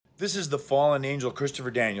This is the Fallen Angel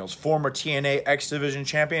Christopher Daniels, former TNA X Division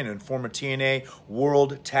champion and former TNA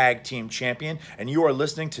World Tag Team champion, and you are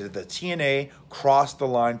listening to the TNA Cross the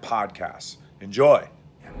Line podcast. Enjoy.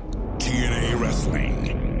 TNA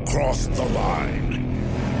Wrestling, Cross the Line.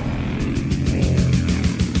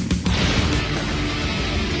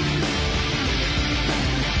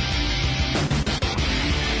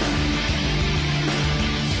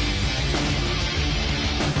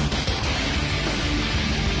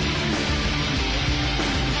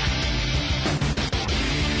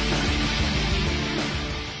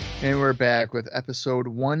 And we're back with episode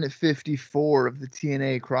 154 of the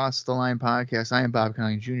TNA Cross the Line podcast. I am Bob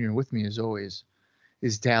Conley Jr. With me, as always,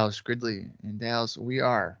 is Dallas Gridley. And Dallas, we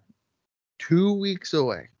are 2 weeks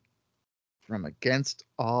away from Against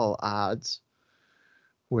All Odds,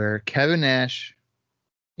 where Kevin Nash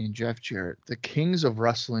and Jeff Jarrett, the kings of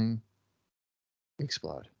wrestling,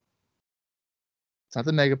 explode. It's not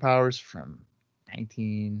the Mega Powers from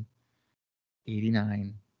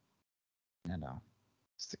 1989. No.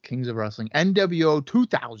 It's the Kings of Wrestling. NWO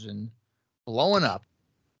 2000 blowing up.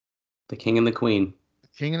 The King and the Queen. The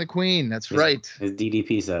King and the Queen. That's right. As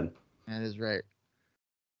DDP said. That is right.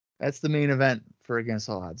 That's the main event for Against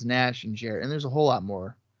All Odds. Nash and Jarrett. And there's a whole lot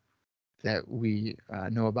more that we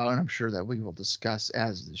know about, and I'm sure that we will discuss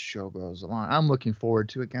as the show goes along. I'm looking forward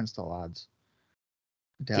to Against All Odds.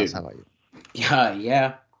 Dallas, how about you?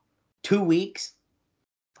 Yeah. 2 weeks.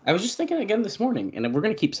 I was just thinking again this morning, and we're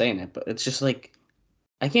going to keep saying it, but it's just like,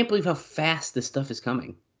 I can't believe how fast this stuff is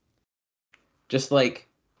coming. Just like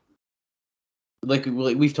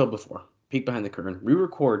we've told before, peek behind the curtain. We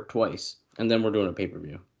record twice, and then we're doing a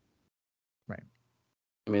pay-per-view. Right.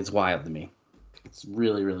 I mean, it's wild to me. It's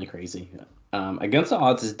really, really crazy. Against All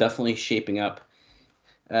Odds is definitely shaping up,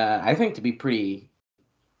 I think, to be pretty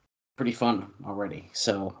fun already.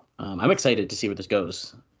 So I'm excited to see where this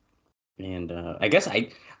goes. And I guess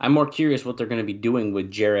I'm more curious what they're going to be doing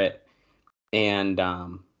with Jarrett and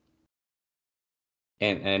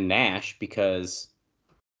Nash, because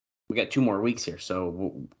we got 2 more weeks here.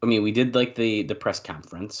 So I mean, we did like the press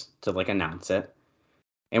conference to like announce it,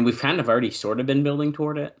 and we've kind of already sort of been building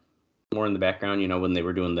toward it more in the background, when they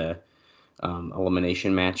were doing the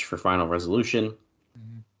elimination match for Final Resolution.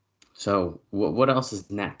 Mm-hmm. So what else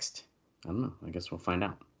is next? I don't know. I guess we'll find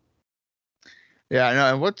out. Yeah, I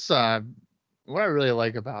know. And what I really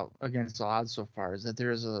like about Against All Odds so far is that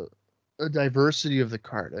there's a diversity of the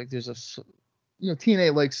card. Like there's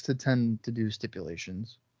TNA likes to tend to do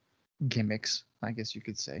stipulations, gimmicks, I guess you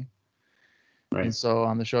could say. Right. And so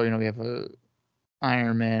on the show, we have a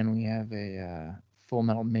Iron Man, we have a Full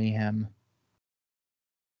Metal Mayhem,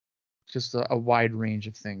 just a wide range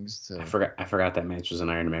of things. I forgot that match was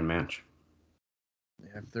an Iron Man match. They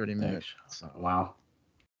have 30 minutes. So. Wow.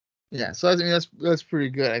 Yeah, so I mean that's pretty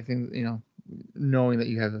good. I think knowing that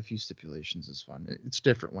you have a few stipulations is fun. It's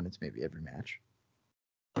different when it's maybe every match.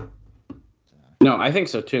 No, I think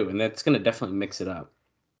so too, and that's going to definitely mix it up.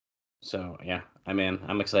 So yeah, I'm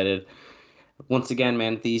excited. Once again,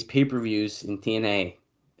 man, these pay-per-views in TNA,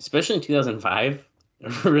 especially in 2005,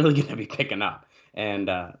 are really going to be picking up, and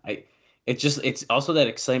it's also that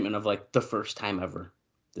excitement of like the first time ever.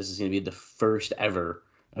 This is going to be the first ever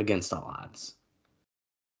Against All Odds.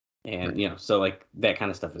 And, right. So like that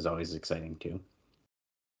kind of stuff is always exciting too.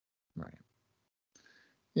 Right.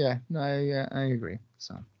 Yeah, no, I agree.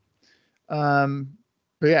 So, but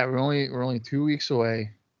yeah, we're only 2 weeks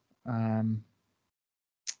away.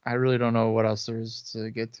 I really don't know what else there is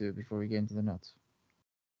to get to before we get into the notes.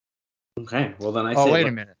 Okay. Well, then wait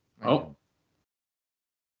a minute.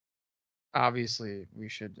 Obviously, we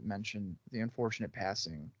should mention the unfortunate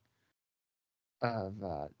passing of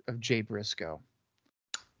Jay Briscoe.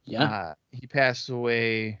 Yeah. He passed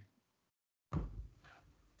away.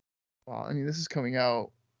 Well, I mean, this is coming out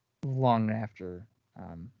long after,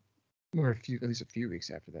 or at least a few weeks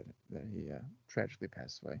after that he tragically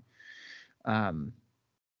passed away.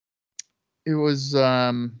 It was,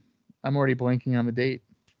 I'm already blanking on the date.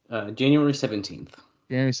 January 17th.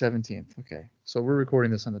 January 17th. Okay. So we're recording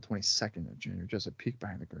this on the 22nd of January, just a peek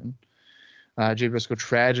behind the curtain. Jay Briscoe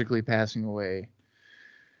tragically passing away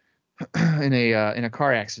in a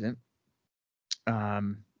car accident.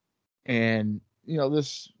 And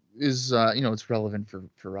this is it's relevant for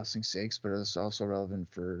wrestling sakes, but it's also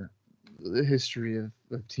relevant for the history of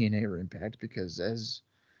TNA or Impact, because as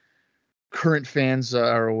current fans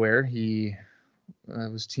are aware, he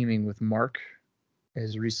was teaming with Mark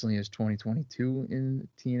as recently as 2022 in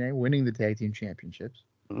TNA, winning the tag team championships.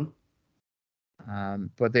 Mm-hmm.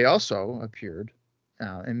 But they also appeared,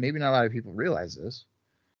 and maybe not a lot of people realize this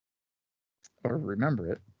or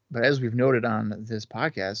remember it, but as we've noted on this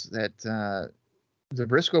podcast, that the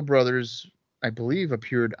Briscoe brothers, I believe,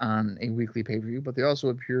 appeared on a weekly pay-per-view, but they also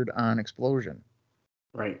appeared on Explosion.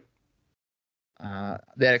 Right.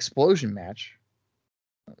 That Explosion match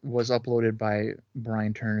was uploaded by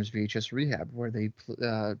Brian Turner's VHS Rehab, where they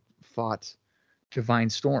fought Divine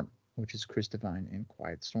Storm, which is Chris Divine and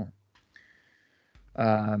Quiet Storm.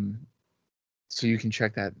 So you can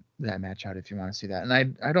check that match out if you want to see that.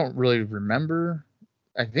 And I don't really remember.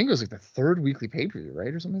 I think it was like the third weekly pay-per-view,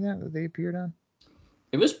 right, or something like that they appeared on.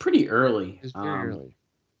 It was pretty early. It was very early.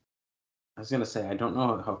 I was gonna say I don't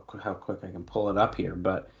know how quick I can pull it up here,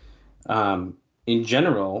 but in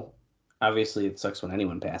general, obviously it sucks when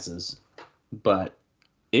anyone passes, but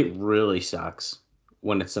it really sucks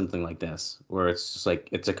when it's something like this, where it's just like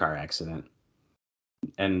it's a car accident,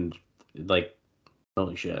 and like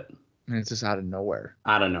holy shit, And it's just out of nowhere.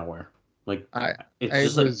 Out of nowhere, like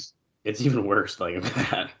it's even worse like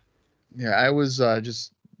that. Yeah, I was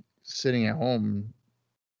just sitting at home.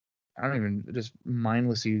 I don't even just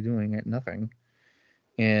mindlessly doing it, nothing.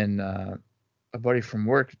 And a buddy from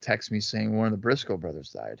work texted me saying one of the Briscoe brothers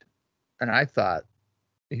died, and I thought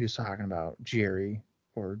he was talking about Jerry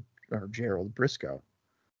or Gerald Briscoe,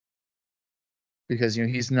 because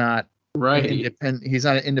he's not independent. He's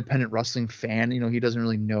not an independent wrestling fan. He doesn't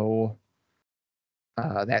really know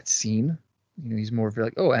that scene. He's more of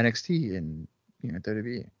like, oh, NXT and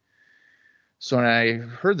WWE. So when I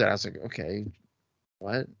heard that, I was like, okay,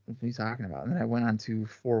 what are you talking about? And then I went on to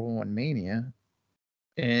 411 Mania,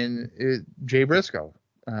 and Jay Briscoe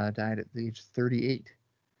died at the age of 38.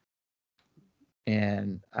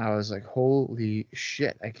 And I was like, holy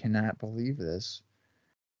shit, I cannot believe this.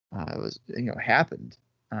 It was, happened.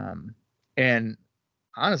 And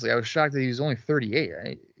honestly, I was shocked that he was only 38.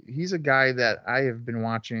 Right? He's a guy that I have been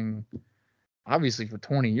watching, obviously, for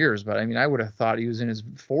 20 years, but I mean, I would have thought he was in his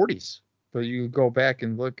 40s. But you go back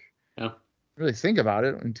and look, really think about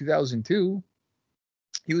it. In 2002,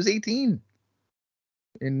 he was 18.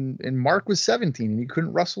 And Mark was 17, and he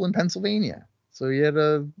couldn't wrestle in Pennsylvania. So he had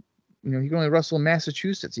he could only wrestle in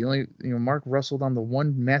Massachusetts. Mark wrestled on the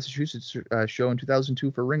one Massachusetts show in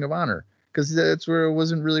 2002 for Ring of Honor, because that's where it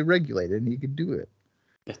wasn't really regulated, and he could do it.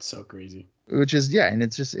 That's so crazy. Which is, and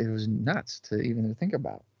it was nuts to even think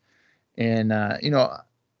about. And,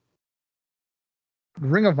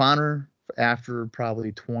 Ring of Honor, after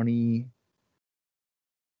probably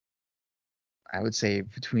I would say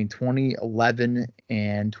between 2011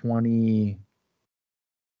 and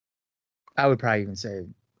I would probably even say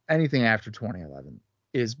anything after 2011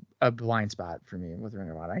 is a blind spot for me with Ring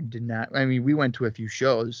of Honor. We went to a few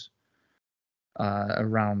shows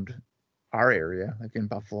around our area, like in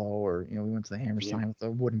Buffalo, or, we went to the Hammerstein with the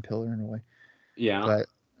wooden pillar in a way. Yeah. But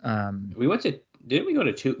we went to we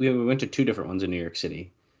went to two different ones in New York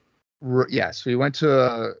City. Yes, we went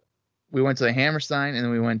to the Hammerstein, and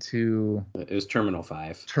then we went to... It was Terminal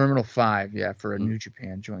 5. Terminal 5, yeah, for a New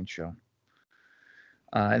Japan joint show.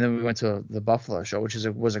 And then we went to the Buffalo show, which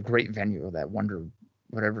was a great venue, that Wonder,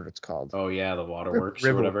 whatever it's called. Oh, yeah, the Waterworks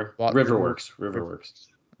or whatever. Riverworks.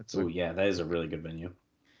 Oh, yeah, that is a really good venue.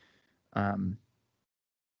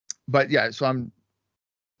 But, yeah, so I'm...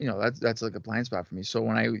 that's like a blind spot for me. So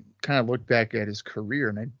when I kind of looked back at his career,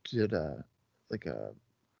 and I did a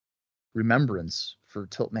remembrance for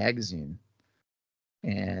Tilt Magazine,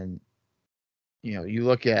 and you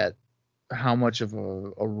look at how much of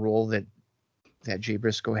a role that Jay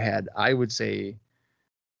Briscoe had, I would say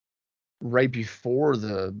right before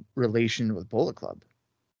the relation with Bullet Club,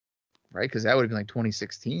 right? Because that would have been like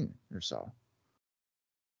 2016 or so.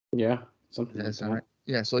 Yeah, something like that. Right.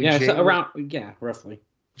 Yeah, so Jay, roughly.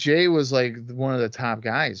 Jay was like one of the top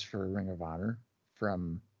guys for Ring of Honor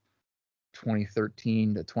from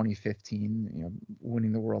 2013 to 2015,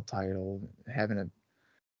 winning the world title, having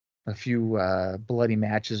a few bloody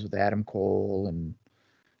matches with Adam Cole, and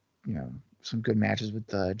some good matches with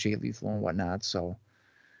Jay Lethal and whatnot. So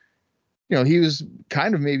he was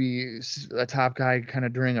kind of maybe a top guy kind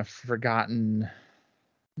of during a forgotten,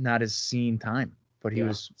 not as seen time, but he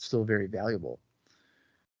was still very valuable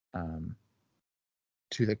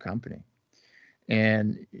to the company.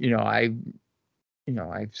 And I've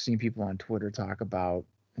seen people on Twitter talk about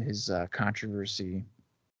his controversy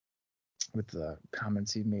with the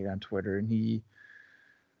comments he made on Twitter, and he,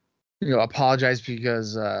 apologized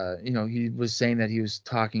because, he was saying that he was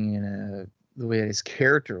talking in the way that his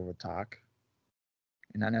character would talk,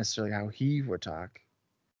 and not necessarily how he would talk.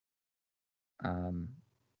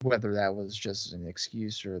 Whether that was just an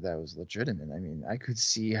excuse or that was legitimate. I mean, I could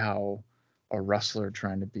see how a wrestler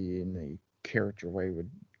trying to be in the character way would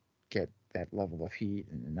get that level of heat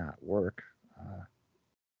and not work.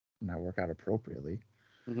 not work out appropriately.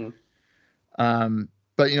 Mm-hmm.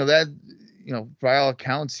 But that, by all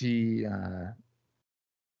accounts, he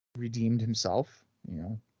redeemed himself.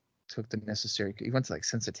 Took the necessary. He went to like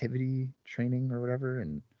sensitivity training or whatever,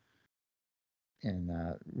 and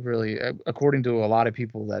really, according to a lot of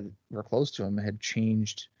people that were close to him, had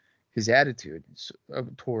changed his attitude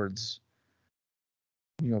towards,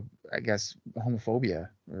 I guess, homophobia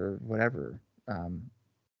or whatever.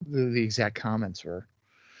 The exact comments were.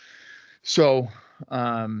 So,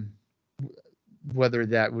 whether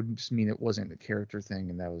that would just mean it wasn't a character thing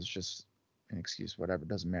and that was just an excuse, whatever,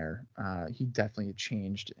 doesn't matter. He definitely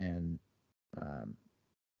changed, and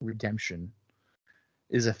redemption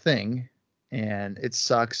is a thing. And it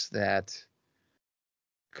sucks that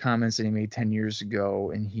comments that he made 10 years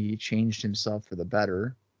ago and he changed himself for the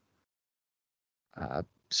better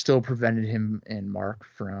still prevented him and Mark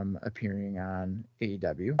from appearing on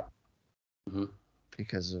AEW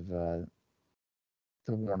because of the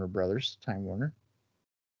Warner Brothers, Time Warner.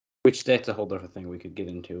 Which that's a whole different thing we could get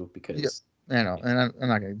into because I know, and I'm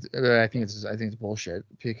not gonna. I think it's bullshit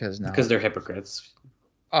because they're hypocrites.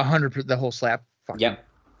 100%. The whole slap fucking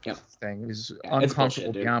thing is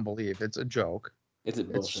uncomfortable beyond belief. It's a joke.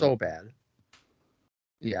 It's so bad.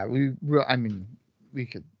 Yeah, we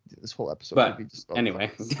could. This whole episode could be just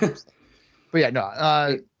anyway. But yeah,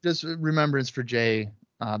 no. Just remembrance for Jay.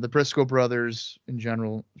 The Briscoe brothers in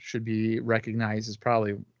general should be recognized as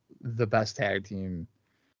probably the best tag team,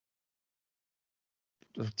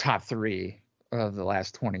 top 3 of the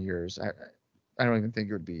last 20 years. I don't even think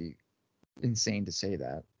it would be insane to say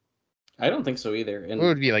that. I don't think so either. And what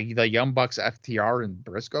would it be, like the Young Bucks, FTR, and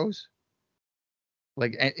Briscoes?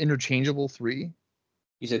 Like interchangeable 3?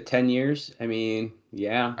 You said 10 years? I mean,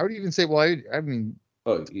 yeah. I would even say, 20.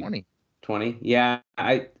 20? Yeah.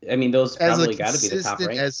 I mean, those probably got to be the top,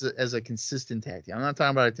 right? As a consistent tag team. I'm not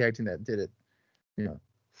talking about a tag team that did it,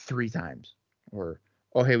 3 times. Or,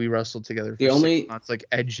 oh, hey, we wrestled together for 6 months, like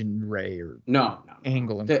Edge and Ray, or no.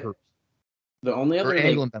 Angle and Kurt. The only other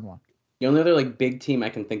Angle and Benoit. The only other big team I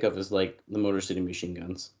can think of is like the Motor City Machine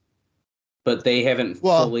Guns, but they haven't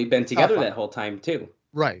fully been together that whole time too.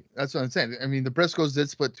 Right, that's what I'm saying. I mean, the Briscoes did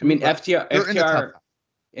split too. I mean, FTR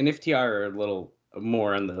and FTR are a little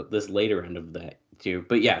more on this later end of that too.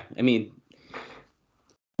 But yeah, I mean,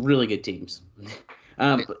 really good teams.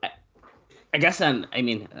 I guess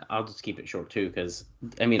I'll just keep it short too, because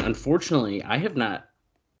unfortunately, I have not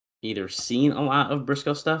either seen a lot of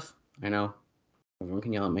Briscoe stuff. I know everyone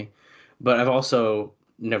can yell at me, but I've also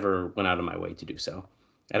never went out of my way to do so.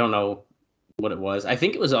 I don't know what it was. I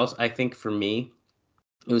think for me,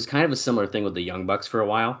 it was kind of a similar thing with the Young Bucks for a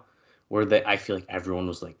while, where I feel like everyone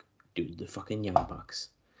was like, dude, the fucking Young Bucks,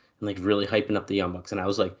 and like really hyping up the Young Bucks. And I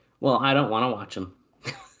was like, well, I don't want to watch them.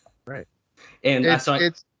 Right. And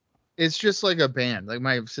it's just like a band. Like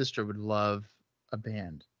my sister would love a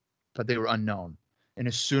band, but they were unknown. And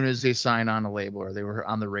as soon as they signed on a label or they were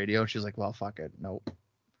on the radio, she's like, well, fuck it. Nope.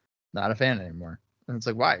 Not a fan anymore. And it's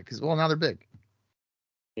like, why? Because, now they're big.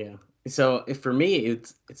 Yeah. So for me,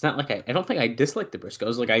 it's not like I don't think I dislike the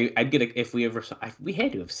Briscoes. Like I'd get if we ever we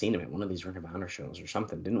had to have seen them at one of these Ring of Honor shows or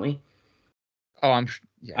something, didn't we? Oh,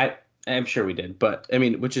 I'm sure we did. But I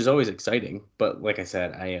mean, which is always exciting. But like I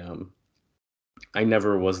said, I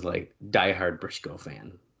never was like diehard Briscoe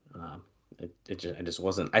fan. I just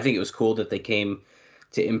wasn't. I think it was cool that they came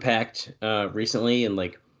to Impact recently and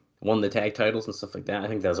like won the tag titles and stuff like that. I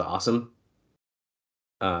think that was awesome.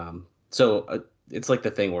 So it's like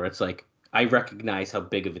the thing where it's like I recognize how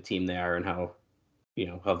big of a team they are and how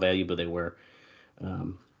valuable they were.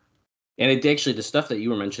 And it actually, the stuff that you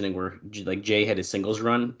were mentioning where like Jay had his singles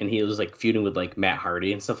run and he was like feuding with like Matt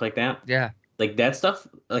Hardy and stuff like that. Yeah. Like that stuff,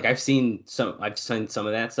 like I've seen some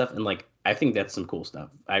of that stuff, and like I think that's some cool stuff.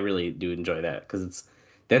 I really do enjoy that because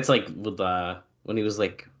that's like with when he was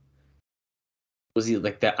like, was he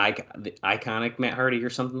like the iconic Matt Hardy or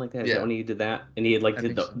something like that? Is that when he did that? And he had like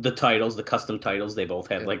the titles, the custom titles they both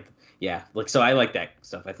had, so I like that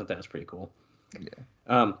stuff. I thought that was pretty cool.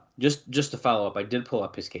 Yeah. Just to follow up, I did pull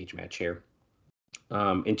up his cage match here.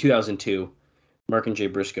 In 2002, Mark and Jay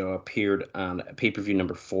Briscoe appeared on pay-per-view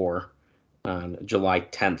number 4 on July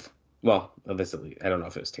 10th. Well, obviously, I don't know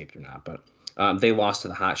if it was taped or not, but they lost to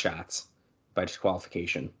the Hot Shots by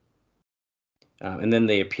disqualification. And then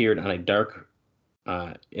they appeared on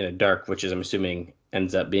in a dark, which is, I'm assuming,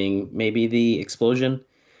 ends up being maybe the Explosion.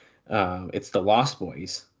 It's the Lost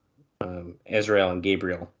Boys, Azrael and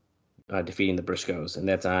Gabriel, defeating the Briscoes, and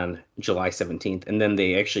that's on July 17th. And then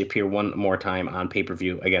they actually appear one more time on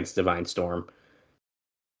pay-per-view against Divine Storm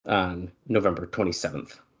on November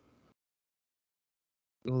 27th.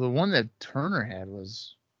 Well, the one that Turner had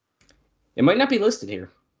was It might not be listed here.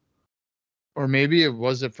 Or maybe it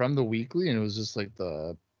was from the weekly and it was just like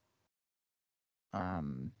the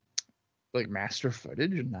like master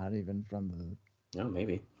footage and not even from the. Oh,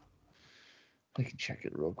 maybe. I can check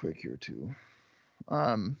it real quick here too.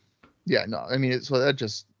 Yeah, no, I mean so that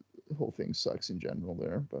just the whole thing sucks in general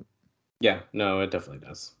there, but Yeah, no, it definitely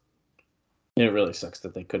does. And it really sucks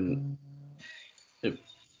that they couldn't.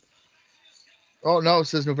 Oh no, it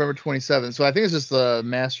says November 27th. So I think it's just the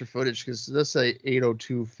master footage because it does say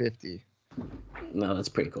 8:02:50. No, that's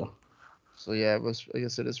pretty cool. So yeah, it was. I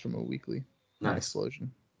guess it is from a weekly. Nice.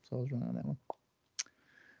 Explosion. So I was wrong on that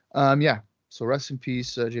one. Yeah. So rest in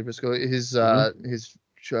peace, Jay Briscoe. His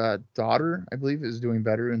daughter, I believe, is doing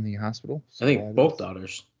better in the hospital. So I think both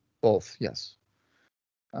daughters. Both, yes.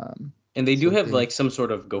 And they do have like some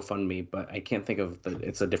sort of GoFundMe, but I can't think of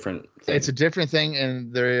it's a different thing. It's a different thing,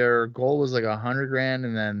 and their goal was like $100,000,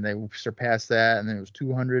 and then they surpassed that, and then it was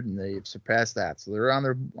 200, and they surpassed that. So they're on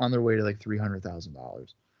their way to like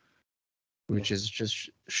 $300,000, which is just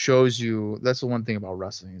shows you. That's the one thing about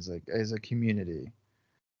wrestling is like as a community,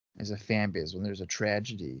 as a fan base, when there's a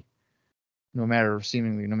tragedy, no matter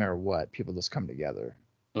what, people just come together.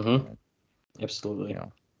 Mm-hmm. Absolutely. You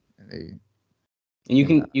know, and you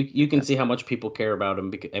can see how much people care about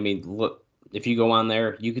him. Because, I mean, look, if you go on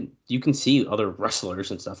there, you can see other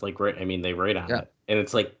wrestlers and stuff like right. I mean, they write on it, and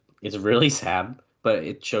it's like it's really sad, but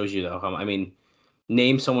it shows you though how. I mean,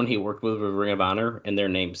 name someone he worked with Ring of Honor, and their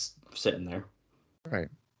name's sitting there. Right.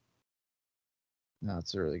 No,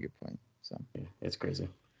 it's a really good point. So yeah, it's crazy.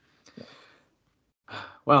 Yeah.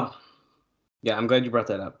 Well, yeah, I'm glad you brought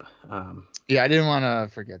that up. Yeah, I didn't want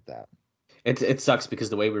to forget that. It sucks because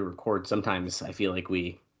the way we record, sometimes I feel like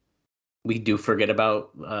we do forget about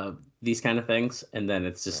these kind of things, and then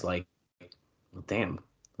it's just like, well, damn.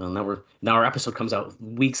 Well, now our episode comes out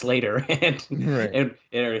weeks later, and and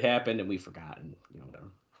it already happened, and we forgot, and whatever.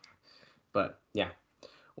 But yeah,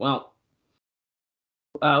 well,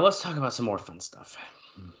 let's talk about some more fun stuff.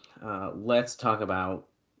 Let's talk about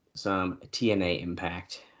some TNA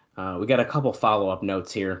Impact. We got a couple follow-up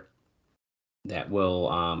notes here that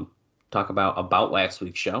will talk about last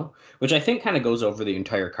week's show, which I think kind of goes over the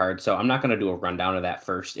entire card. So I'm not going to do a rundown of that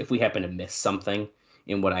first. If we happen to miss something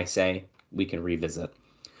in what I say, we can revisit.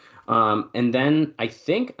 And then I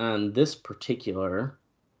think on this particular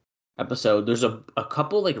episode, there's a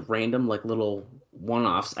couple like random like little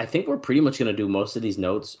one-offs. I think we're pretty much going to do most of these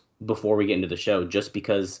notes before we get into the show, just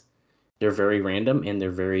because they're very random and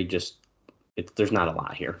they're very there's not a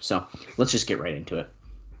lot here. So let's just get right into it.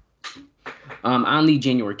 On the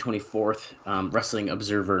January 24th Wrestling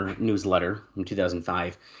Observer newsletter from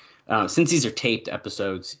 2005, since these are taped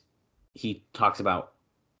episodes, he talks about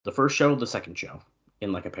the first show, the second show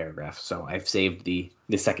in like a paragraph. So I've saved the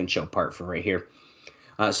second show part for right here.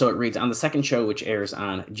 So it reads, on the second show, which airs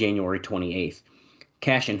on January 28th,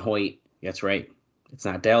 Cash and Hoyt, that's right, it's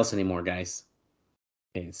not Dallas anymore, guys.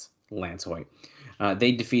 It's Lance Hoyt.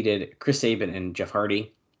 They defeated Chris Sabin and Jeff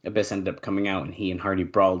Hardy. Abyss ended up coming out, and he and Hardy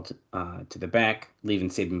brawled to the back, leaving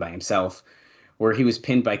Sabin by himself, where he was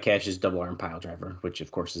pinned by Cash's double arm pile driver, which, of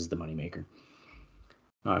course, is the moneymaker.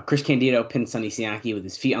 Chris Candido pinned Sonny Siaki with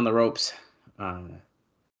his feet on the ropes.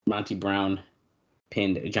 Monty Brown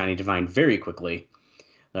pinned Johnny Devine very quickly.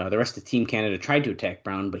 The rest of Team Canada tried to attack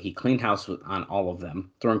Brown, but he cleaned house on all of them,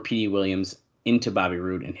 throwing P.D. Williams into Bobby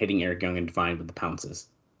Roode and hitting Eric Young and Devine with the pounces.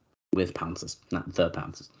 With pounces, not the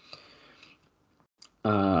pounces.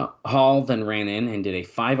 Hall then ran in and did a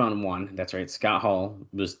 5-on-1. That's right. Scott Hall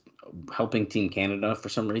was helping Team Canada for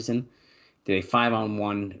some reason. Did a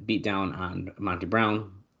 5-on-1 beatdown on Monty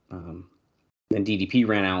Brown. Then DDP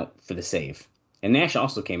ran out for the save. And Nash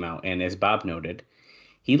also came out. And as Bob noted,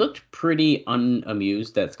 he looked pretty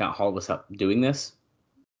unamused that Scott Hall was doing this.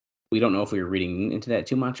 We don't know if we were reading into that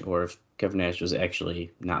too much or if Kevin Nash was actually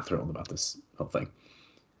not thrilled about this whole thing.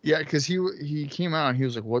 Yeah, because he came out and he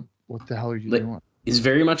was like, "What the hell are you doing?" It's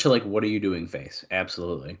very much like, what are you doing face?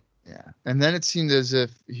 Absolutely. Yeah. And then it seemed as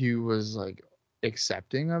if he was like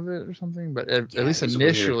accepting of it or something. But at least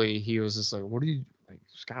initially he was just like,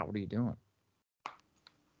 Scott, what are you doing?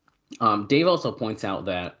 Dave also points out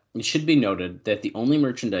that it should be noted that the only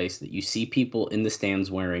merchandise that you see people in the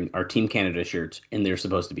stands wearing are Team Canada shirts, and they're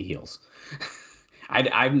supposed to be heels.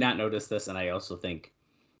 I've not noticed this, and I also think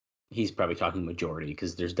he's probably talking majority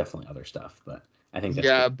because there's definitely other stuff, but I think that's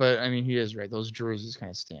good. But I mean, he is right. Those jerseys kind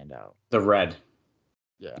of stand out. The red.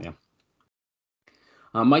 Yeah.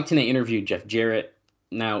 Mike Tenay interviewed Jeff Jarrett.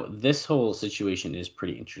 Now, this whole situation is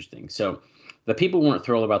pretty interesting. So, the people weren't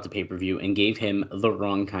thrilled about the pay-per-view and gave him the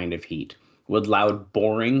wrong kind of heat, with loud,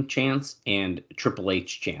 boring chants and Triple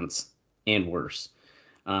H chants, and worse.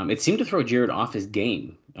 It seemed to throw Jarrett off his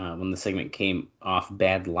game when the segment came off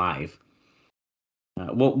bad live.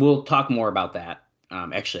 We'll talk more about that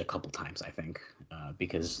actually a couple times, I think,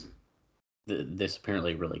 because this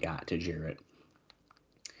apparently really got to Jarrett.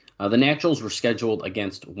 The Naturals were scheduled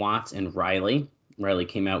against Watts and Riley. Riley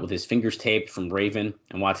came out with his fingers taped from Raven,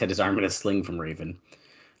 and Watts had his arm in a sling from Raven.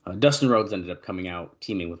 Dustin Rhodes ended up coming out,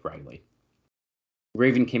 teaming with Riley.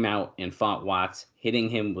 Raven came out and fought Watts, hitting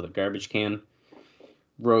him with a garbage can.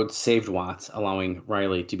 Rhodes saved Watts, allowing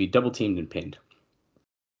Riley to be double-teamed and pinned.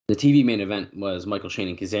 The TV main event was Michael Shane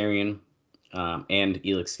and Kazarian and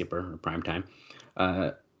Elix Skipper, or Primetime,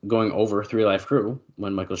 going over 3 Live Crew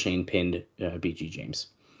when Michael Shane pinned BG James.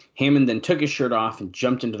 Hammond then took his shirt off and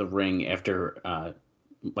jumped into the ring after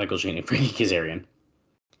Michael Shane and Frankie Kazarian.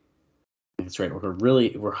 That's right.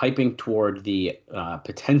 We're hyping toward the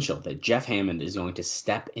potential that Jeff Hammond is going to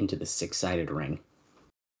step into the 6-sided ring.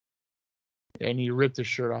 And he ripped his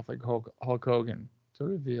shirt off like Hulk Hogan to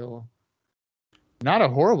reveal not a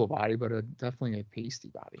horrible body, but definitely a pasty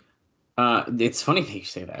body. It's funny that you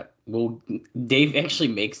say that. Well, Dave actually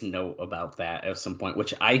makes note about that at some point,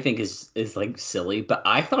 which I think is like silly, but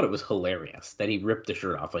I thought it was hilarious that he ripped the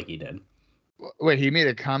shirt off like he did. Wait, he made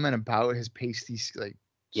a comment about his pasty skin?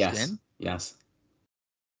 Yes.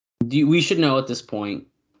 We should know at this point.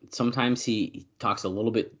 Sometimes he talks a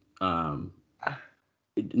little bit. What's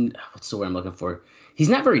the word I'm looking for? He's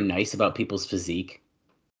not very nice about people's physique.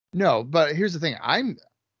 No, but here's the thing.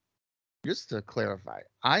 Just to clarify,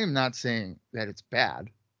 I am not saying that it's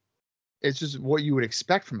bad. It's just what you would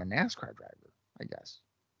expect from a NASCAR driver, I guess.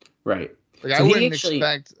 Right. Like so I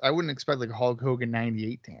wouldn't expect like Hulk Hogan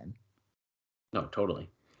 98 tan. No,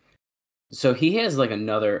 totally. So he has like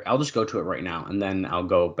another. I'll just go to it right now, and then I'll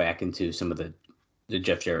go back into some of the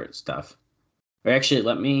Jeff Jarrett stuff. Or actually,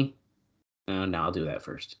 let me. No, I'll do that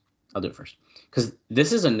first. I'll do it first because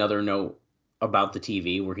this is another note about the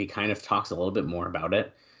TV where he kind of talks a little bit more about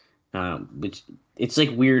it. Which it's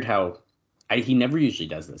like weird how he never usually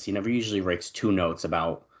does this. He never usually writes 2 notes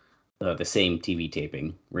about the same TV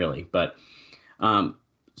taping, really. But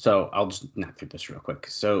so I'll just knock through this real quick.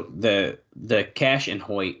 So the Cash and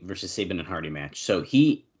Hoyt versus Sabin and Hardy match. So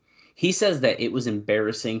he says that it was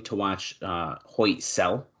embarrassing to watch Hoyt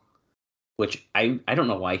sell, which I don't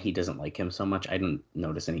know why he doesn't like him so much. I didn't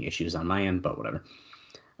notice any issues on my end, but whatever.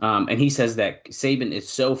 And he says that Sabin is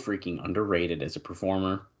so freaking underrated as a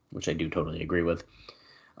performer, which I do totally agree with.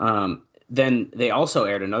 Then they also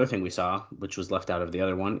aired another thing we saw, which was left out of the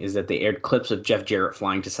other one, is that they aired clips of Jeff Jarrett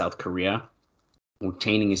flying to South Korea,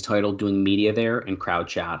 retaining his title, doing media there, and crowd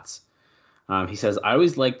shots. He says, I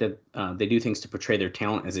always like that they do things to portray their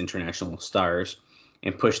talent as international stars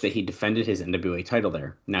and push that he defended his NWA title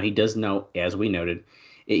there. Now, he does note, as we noted,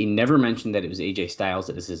 he never mentioned that it was AJ Styles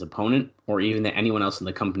that is his opponent or even that anyone else in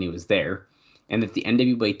the company was there, and that the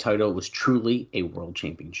NWA title was truly a world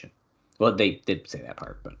championship. Well, they did say that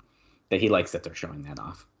part, but that he likes that they're showing that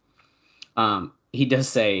off. He does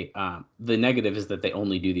say the negative is that they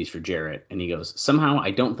only do these for Jarrett, and he goes, somehow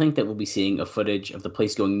I don't think that we'll be seeing a footage of the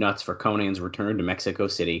place going nuts for Conan's return to Mexico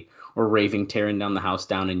City or Raving tearing down the house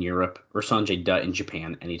down in Europe or Sanjay Dutt in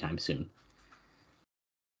Japan anytime soon.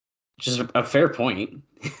 Which is a fair point.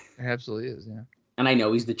 It absolutely is, yeah. And I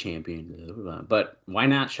know he's the champion, but why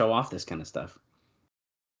not show off this kind of stuff?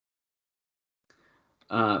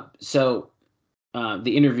 So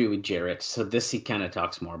the interview with Jarrett. So this he kind of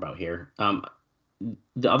talks more about here.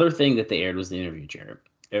 The other thing that they aired was the interview with Jarrett.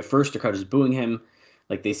 At first, the crowd was booing him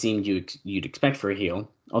like they seemed you'd expect for a heel,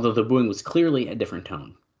 although the booing was clearly a different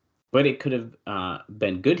tone. But it could have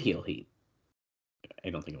been good heel heat. I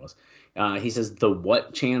don't think it was. He says the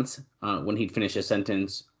what chance when he'd finish a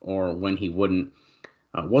sentence or when he wouldn't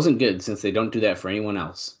wasn't good since they don't do that for anyone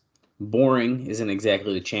else. Boring isn't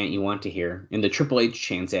exactly the chant you want to hear, and the Triple H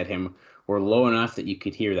chants at him were low enough that you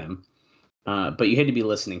could hear them, but you had to be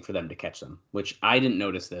listening for them to catch them, which I didn't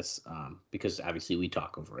notice this because obviously we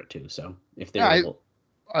talk over it too. So if they were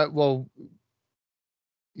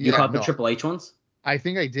you caught the Triple H ones? I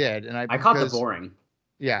think I did, and I caught the boring.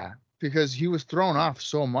 Yeah, because he was thrown off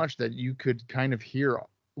so much that you could kind of hear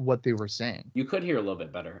what they were saying. You could hear a little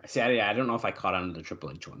bit better. See, I don't know if I caught on to the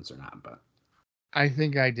Triple H ones or not, but I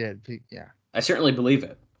think I did. Yeah, I certainly believe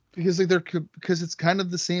it because because it's kind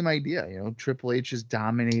of the same idea. You know, Triple H is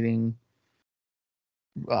dominating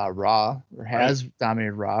Raw or has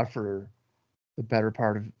dominated Raw for the better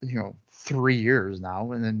part of 3 years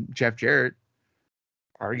now, and then Jeff Jarrett,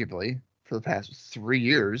 arguably for the past 3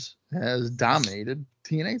 years, has dominated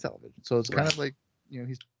TNA television. So it's kind of like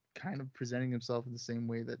he's kind of presenting himself in the same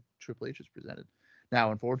way that Triple H is presented.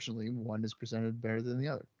 Now, unfortunately, one is presented better than the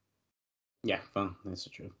other. Yeah, well, that's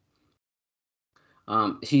true.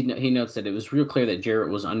 He notes that it was real clear that Jarrett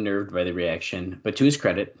was unnerved by the reaction, but to his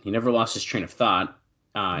credit, he never lost his train of thought,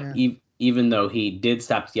 Yeah. even though he did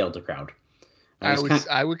stop to yell at the crowd.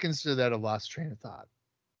 I would consider that a lost train of thought.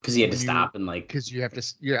 Because he had to stop and because you have to,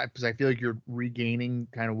 yeah, because I feel like you're regaining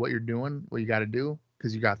kind of what you're doing, what you got to do,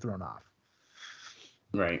 because you got thrown off.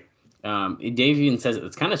 Right. Dave even says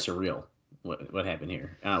it's kind of surreal what happened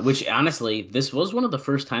here. Which honestly, this was one of the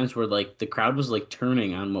first times where like the crowd was like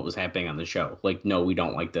turning on what was happening on the show. Like, no, we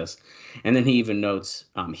don't like this. And then he even notes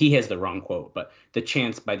he has the wrong quote, but the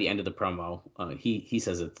chants by the end of the promo, he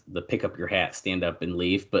says it's the pick up your hat, stand up and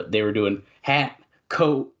leave. But they were doing hat,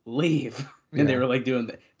 coat, leave. And they were like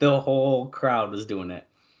doing the whole crowd was doing it.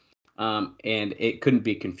 And it couldn't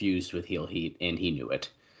be confused with heel heat, and he knew it.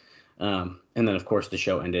 And then, of course, the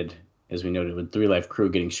show ended, as we noted, with 3 Live Crew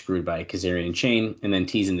getting screwed by Kazarian and Shane, and then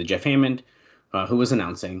teasing to Jeff Hammond, who was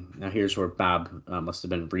announcing. Now, here's where Bob must have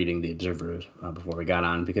been reading the Observer before we got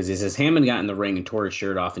on, because he says Hammond got in the ring and tore his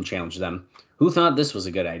shirt off and challenged them. Who thought this was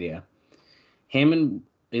a good idea? Hammond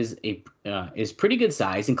is pretty good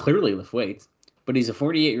size and clearly lift weights, but he's a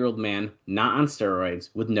 48-year-old man, not on steroids,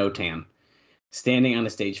 with no tan. Standing on a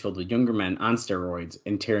stage filled with younger men on steroids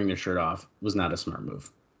and tearing their shirt off was not a smart move.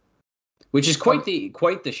 Which is quite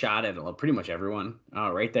the shot at pretty much everyone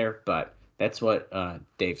right there, but that's what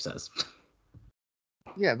Dave says.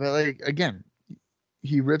 Yeah, but like again,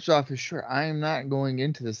 he rips off his shirt. I am not going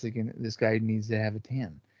into this thinking this guy needs to have a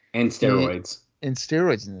tan and steroids. And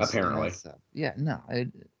steroids in this apparently. Stuff. Yeah, no,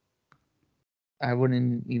 I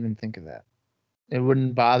wouldn't even think of that. It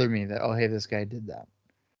wouldn't bother me that hey, this guy did that.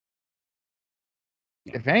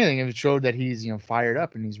 Yeah. If anything, if it showed that he's fired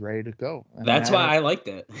up and he's ready to go. That's why I liked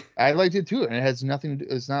it. I liked it too, and it has nothing to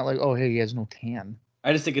do. It's not like hey, he has no tan.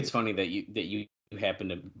 I just think it's funny that you happen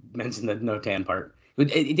to mention the no tan part.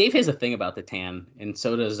 Dave has a thing about the tan, and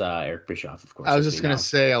so does Eric Bischoff, of course. I was just gonna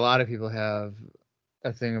say a lot of people have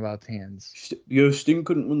a thing about tans. Yeah, Sting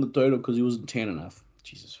couldn't win the title because he wasn't tan enough.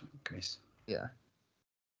 Jesus Christ. Yeah.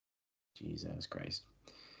 Jesus Christ.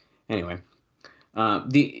 Anyway, I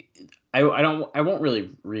won't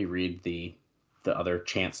really reread the other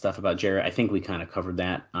chant stuff about Jarrett. I think we kind of covered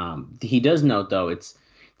that. He does note though it's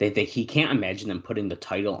that he can't imagine them putting the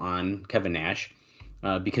title on Kevin Nash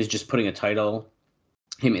because just putting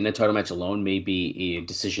him in a title match alone may be a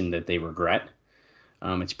decision that they regret.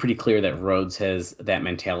 It's pretty clear that Rhodes has that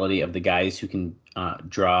mentality of the guys who can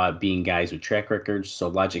draw being guys with track records. So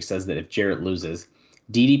logic says that if Jarrett loses,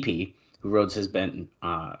 DDP, who Rhodes has been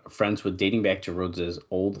friends with dating back to Rhodes'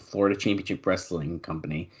 old Florida Championship Wrestling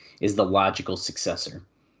company, is the logical successor.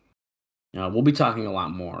 We'll be talking a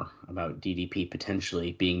lot more about DDP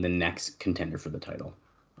potentially being the next contender for the title.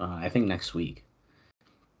 I think next week.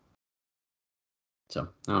 So,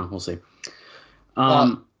 we'll see.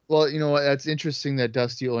 Well, you know what? That's interesting that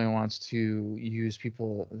Dusty only wants to use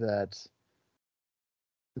people that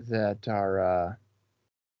are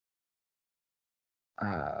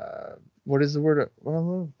what is the word? What I'm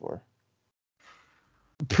looking for?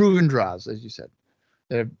 Proven draws, as you said,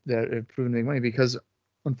 that have proven to make money, because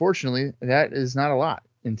unfortunately that is not a lot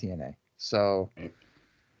in TNA. So,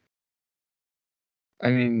 I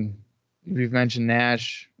mean, we've mentioned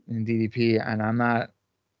Nash and DDP, and I'm not.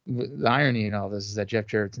 The irony in all this is that Jeff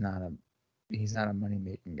Jarrett's not a money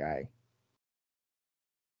making guy.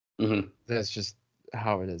 Mm-hmm. That's just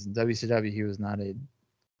how it is. In WCW, he was not a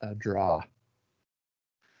draw.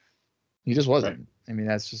 He just wasn't. Right. I mean,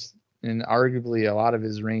 that's just, and arguably a lot of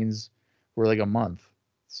his reigns were like a month.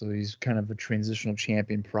 So he's kind of a transitional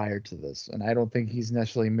champion prior to this. And I don't think he's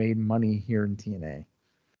necessarily made money here in TNA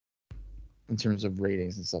in terms of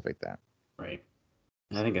ratings and stuff like that. Right.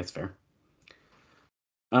 I think that's fair.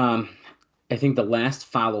 I think the last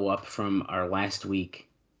follow-up from our last week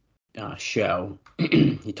show,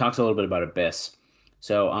 he talks a little bit about Abyss.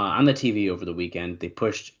 So on the TV over the weekend, they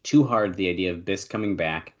pushed too hard the idea of Abyss coming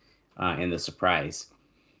back and the surprise.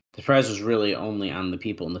 The surprise was really only on the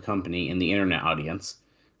people in the company and the internet audience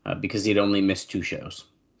because he'd only missed 2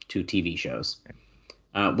 TV shows,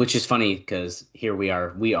 which is funny because here we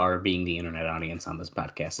are being the internet audience on this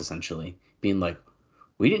podcast, essentially being like,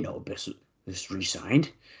 we didn't know Abyss was re-signed.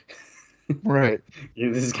 Right.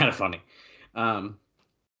 This is kind of funny.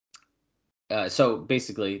 So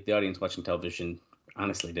basically, the audience watching television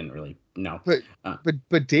honestly didn't really know.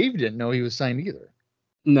 But Dave didn't know he was signed either.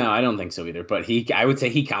 No, I don't think so either. But I would say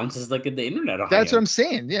he counts as like the internet audience. That's what I'm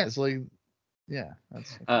saying. Yeah, it's like, yeah.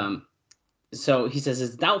 That's So he says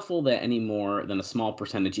it's doubtful that any more than a small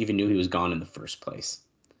percentage even knew he was gone in the first place.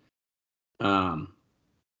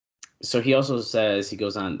 So he also says, he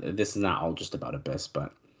goes on, this is not all just about Abyss,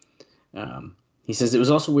 but He says it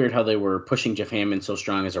was also weird how they were pushing Jeff Hammond so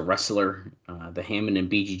strong as a wrestler. The Hammond and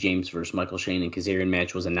BG James versus Michael Shane and Kazarian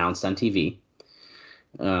match was announced on TV.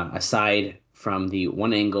 Aside from the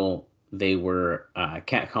one angle, they were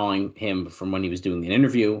catcalling him from when he was doing an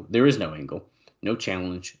interview. There is no angle, no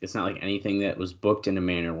challenge. It's not like anything that was booked in a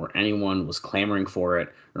manner where anyone was clamoring for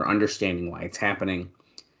it or understanding why it's happening.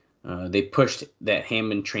 They pushed that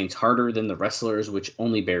Hammond trains harder than the wrestlers, which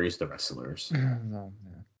only buries the wrestlers. No,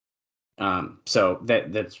 So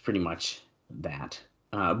that's pretty much that.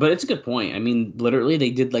 But it's a good point. I mean, literally,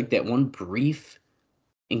 they did like that one brief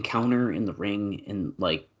encounter in the ring and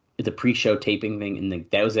like the pre-show taping thing, and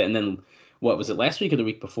that was it. And then what was it, last week or the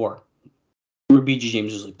week before? Where BG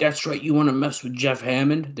James was like, "That's right, you want to mess with Jeff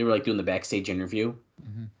Hammond?" They were like doing the backstage interview,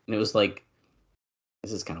 and it was like,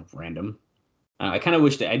 this is kind of random. I kind of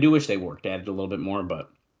wish I do wish they worked at it a little bit more,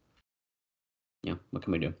 but yeah, what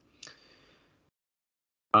can we do?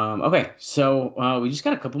 Okay, so we just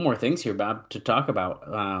got a couple more things here, Bob, to talk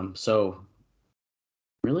about. So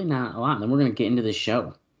really not a lot. And then we're going to get into the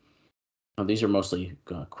show. These are mostly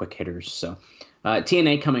quick hitters. So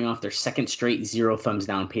TNA, coming off their second straight 0 thumbs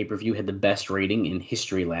down pay-per-view, had the best rating in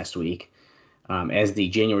history last week, as the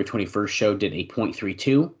January 21st show did a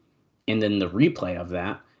 0.32, and then the replay of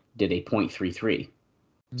that did a 0.33.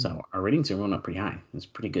 So our ratings are going up pretty high. It's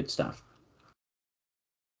pretty good stuff.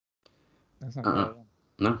 that's not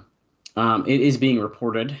bad. No. It is being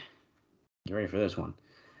reported, get ready for this one,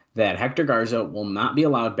 that Hector Garza will not be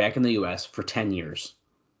allowed back in the U.S. for 10 years.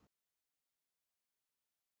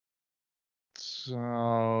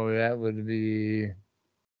 So that would be,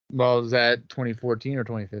 well, is that 2014 or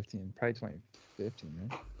 2015? Probably 2015,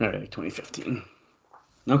 right? All right, 2015.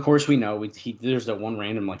 Now, of course, we know there's that one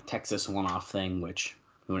random like Texas one-off thing, which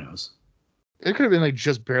who knows? It could have been like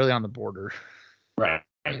just barely on the border. Right.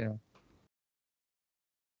 Yeah.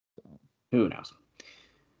 Who knows?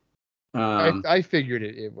 I figured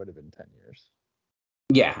it would have been 10 years.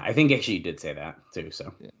 Yeah, I think actually you did say that too.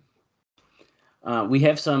 So yeah. We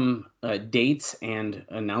have some dates and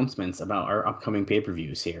announcements about our upcoming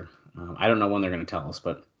pay-per-views here. I don't know when they're going to tell us,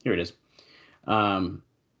 but here it is.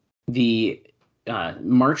 The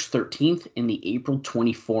March 13th and the April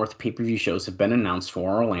 24th pay-per-view shows have been announced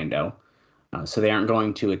for Orlando, so they aren't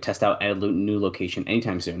going to test out at a new location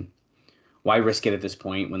anytime soon. Why risk it at this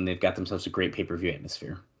point when they've got themselves a great pay-per-view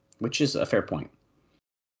atmosphere? Which is a fair point.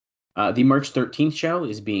 The March 13th show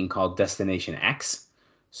is being called Destination X,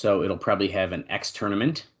 so it'll probably have an X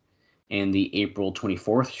tournament. And the April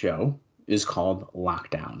 24th show is called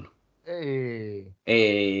Lockdown.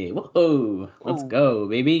 Hey, whoa, let's go,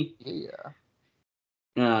 baby. Yeah.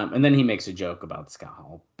 And then he makes a joke about Scott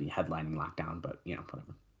Hall be headlining Lockdown, but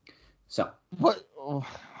whatever. So what?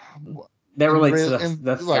 That relates to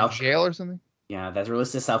the South jail or something. Yeah, that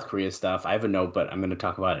relates to South Korea stuff. I have a note, but I'm going to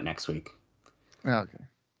talk about it next week. Okay.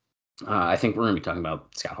 I think we're going to be talking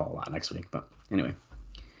about Scott Hall a lot next week, but anyway.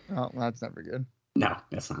 Oh, that's never good. No,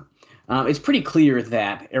 that's not. It's pretty clear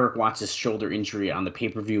that Eric Watts' shoulder injury on the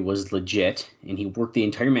pay-per-view was legit, and he worked the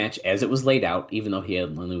entire match as it was laid out, even though he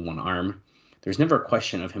had only one arm. There's never a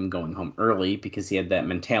question of him going home early because he had that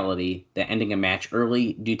mentality that ending a match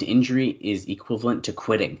early due to injury is equivalent to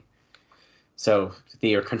quitting. So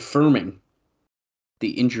they are confirming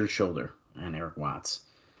the injured shoulder on Eric Watts.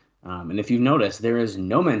 And if you've noticed, there is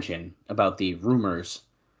no mention about the rumors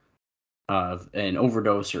of an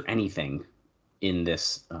overdose or anything in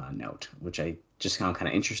this note, which I just found kind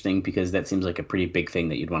of interesting because that seems like a pretty big thing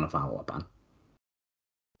that you'd want to follow up on.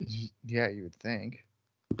 Yeah, you would think.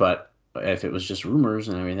 But if it was just rumors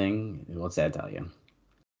and everything, what's that tell you?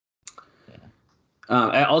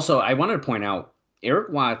 Yeah. Also, I wanted to point out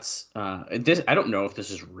Eric Watts. I don't know if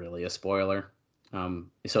this is really a spoiler.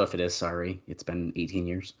 So if it is, sorry, it's been 18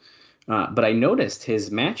 years. But I noticed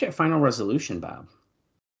his match at Final Resolution, Bob,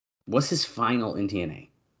 was his final in TNA.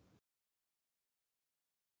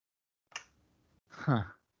 Huh.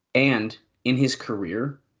 And in his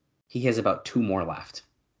career, he has about 2 more left.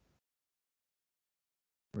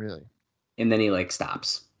 Really? And then he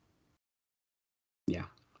stops. Yeah.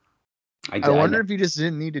 I wonder if he just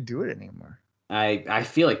didn't need to do it anymore. I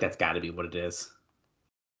feel like that's got to be what it is.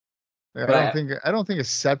 I don't think a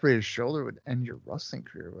separated shoulder would end your wrestling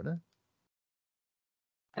career, would it?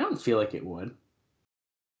 I don't feel like it would.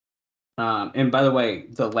 And by the way,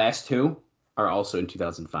 the last 2 are also in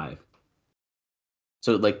 2005.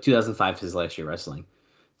 So 2005 is his last year wrestling.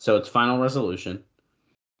 So it's Final Resolution.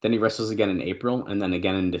 Then he wrestles again in April and then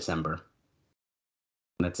again in December.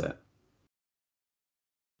 And that's it.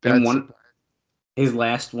 His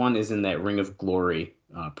last one is in that Ring of Glory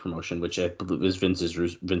promotion, which I believe is Vince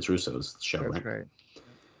Russo's show, that's right?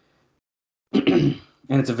 and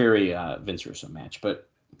it's a very Vince Russo match. But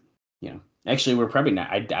actually, we're probably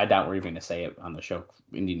not. I doubt we're even going to say it on the show.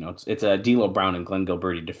 Indie notes. It's D'Lo Brown and Glenn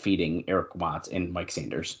Gilberti defeating Eric Watts and Mike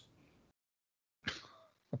Sanders.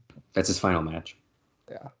 That's his final match.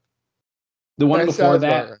 Yeah. The one before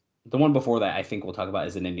that, I think we'll talk about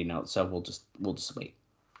is an indie note. So we'll just wait.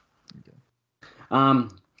 Okay.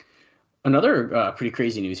 Another pretty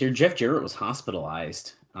crazy news here. Jeff Jarrett was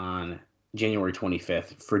hospitalized on January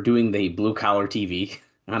 25th for doing the Blue Collar TV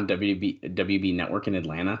on WB Network in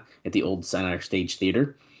Atlanta at the old Center Stage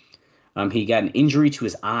Theater. He got an injury to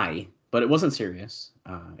his eye, but it wasn't serious,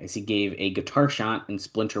 as he gave a guitar shot and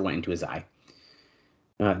splinter went into his eye.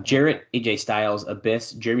 Jarrett, AJ Styles,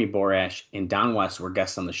 Abyss, Jeremy Borash, and Don West were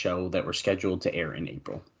guests on the show that were scheduled to air in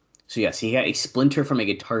April. So yes, he had a splinter from a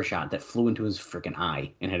guitar shot that flew into his freaking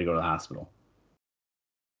eye and had to go to the hospital.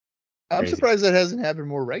 I'm surprised that hasn't happened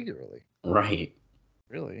more regularly. Right.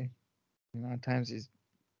 Really. The amount of times he's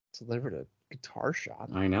delivered a guitar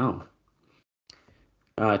shot. I know.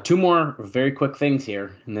 Two more very quick things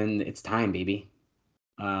here, and then it's time, baby.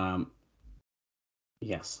 Yes,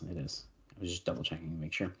 it is. I was just double checking to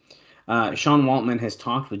make sure. Sean Waltman has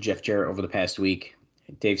talked with Jeff Jarrett over the past week.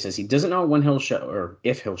 Dave says he doesn't know when he'll show or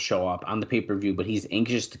if he'll show up on the pay-per-view, but he's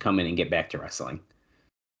anxious to come in and get back to wrestling.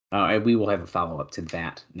 And we will have a follow-up to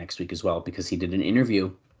that next week as well, because he did an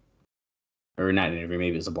interview, or not an interview,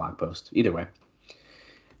 maybe it was a blog post. Either way.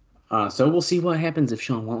 So we'll see what happens if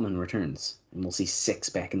Sean Waltman returns, and we'll see Six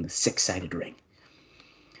back in the six-sided ring.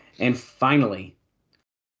 And finally,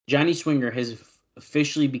 Johnny Swinger has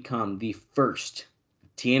officially become the first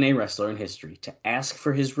TNA wrestler in history to ask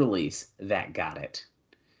for his release that got it.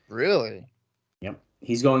 Really? Yep.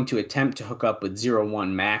 He's going to attempt to hook up with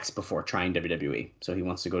 01 Max before trying WWE. So he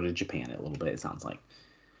wants to go to Japan a little bit, it sounds like,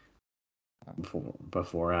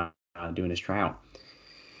 before doing his tryout.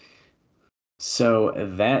 So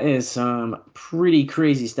that is some pretty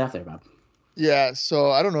crazy stuff there, Bob. Yeah,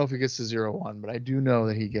 so I don't know if he gets to 01, but I do know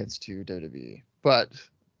that he gets to WWE. But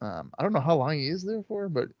I don't know how long he is there for,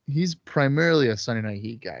 but he's primarily a Sunday Night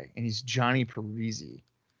Heat guy, and he's Johnny Parisi.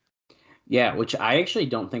 Yeah, which I actually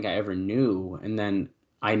don't think I ever knew. And then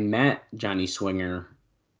I met Johnny Swinger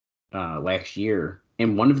last year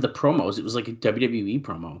in one of the promos. It was like a WWE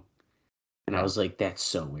promo. And I was like, that's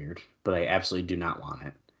so weird. But I absolutely do not want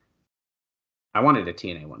it. I wanted a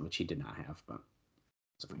TNA one, which he did not have. But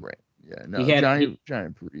right. Yeah, no, Johnny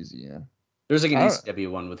Parisi, yeah. There's like an ECW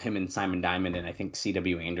one with him and Simon Diamond and I think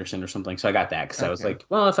C.W. Anderson or something. So I got that because I was like,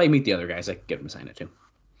 well, if I meet the other guys, I can get them to sign it too.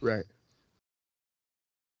 Right.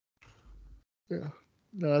 Yeah.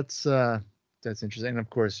 No, that's interesting. And of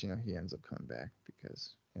course, he ends up coming back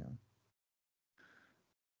because,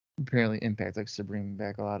 apparently Impact likes to bring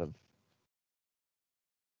back a lot of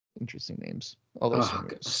interesting names. Although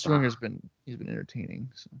Swinger's been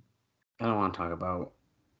entertaining. So I don't want to talk about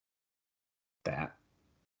that.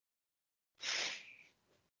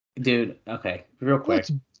 Dude, okay, real quick.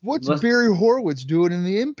 What's Barry Horowitz doing in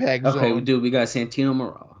the Impact Zone? Okay, dude, we got Santino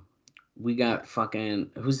Marella. We got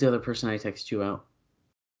who's the other person I texted you out?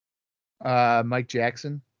 Mike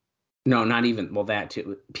Jackson. No, not even. Well, that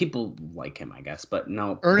too. People like him, I guess, but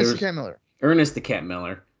no. Ernest the Cat Miller. Ernest the Cat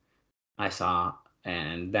Miller. I saw,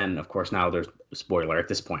 and then of course now there's a spoiler. At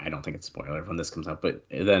this point, I don't think it's a spoiler when this comes up, but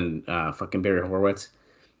then fucking Barry Horowitz.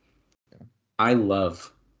 Yeah. I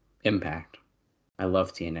love Impact. I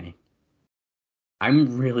love TNA.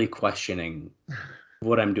 I'm really questioning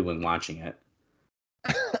what I'm doing watching it.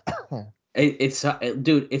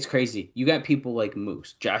 Dude, it's crazy. You got people like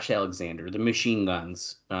Moose, Josh Alexander, the Machine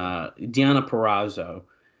Guns, Deonna Purrazzo,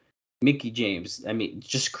 Mickie James. I mean,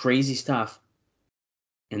 just crazy stuff.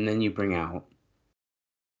 And then you bring out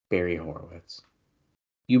Barry Horowitz.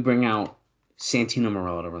 You bring out Santino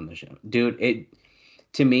Marella to run the show. Dude,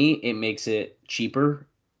 to me, it makes it cheaper.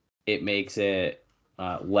 It makes it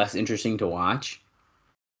less interesting to watch.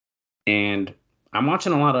 And I'm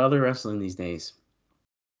watching a lot of other wrestling these days.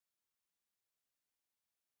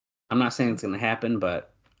 I'm not saying it's going to happen,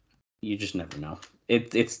 but you just never know.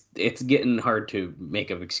 It's getting hard to make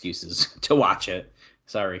up excuses to watch it.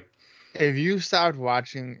 Sorry. If you stopped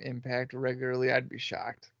watching Impact regularly, I'd be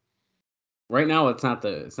shocked. Right now, it's not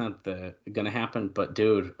going to happen. But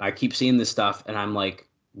dude, I keep seeing this stuff, and I'm like,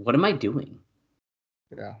 what am I doing?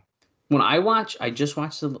 Yeah. When I just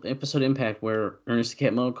watched the episode Impact where Ernest the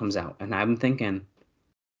Cat Miller comes out, and I'm thinking,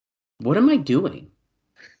 what am I doing?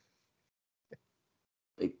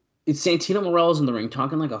 It's Santino Morella's in the ring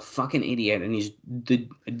talking like a fucking idiot, and he's the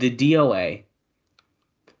DOA.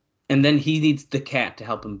 And then he needs the cat to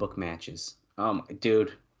help him book matches. Oh my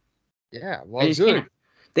dude. Yeah, well, good.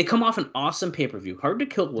 They come off an awesome pay-per-view. Hard to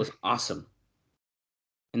Kill was awesome.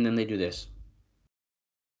 and then they do this.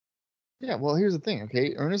 Yeah, well, here's the thing,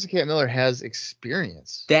 okay? Ernest the Cat Miller has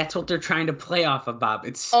experience. That's what they're trying to play off of, Bob.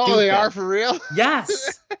 It's stupid. Oh, they are for real?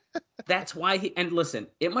 Yes. That's why and listen,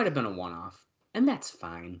 it might have been a one-off, and that's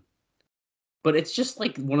fine. But it's just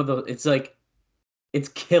like one of those, it's like, it's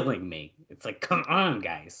killing me. It's like, come on,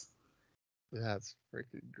 guys. That's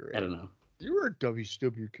freaking great. I don't know. You were a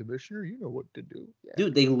WCW commissioner. You know what to do. Yeah.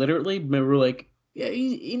 Dude, they literally were like, yeah,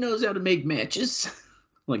 he knows how to make matches.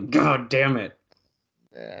 Like, God damn it.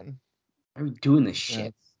 Man. Why are we doing this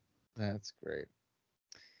shit? That's great.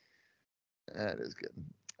 That is good.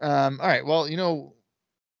 All right. Well,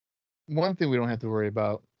 one thing we don't have to worry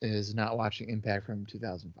about is not watching Impact from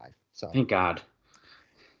 2005. So Thank God.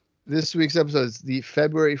 This week's episode is the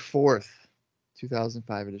February 4th,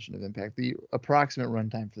 2005 edition of Impact. The approximate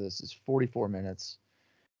runtime for this is 44 minutes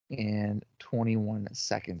and 21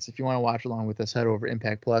 seconds. If you want to watch along with us, head over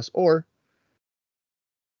Impact Plus, or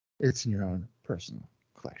it's in your own personal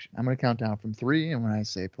collection. I'm going to count down from 3, and when I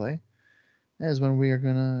say play, that is when we are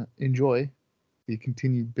going to enjoy the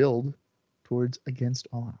continued build towards Against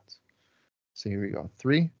All Odds. So here we go.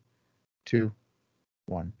 3, 2,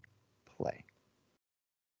 1, play.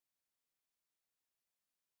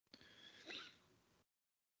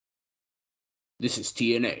 This is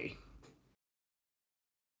TNA.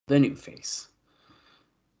 The new face.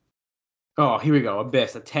 Oh, here we go.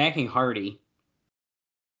 Abyss attacking Hardy.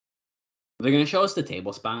 They're going to show us the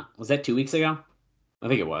table spot. Was that 2 weeks ago? I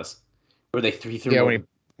think it was. Where they threw Yeah, when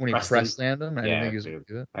he press landed him, I didn't think he was going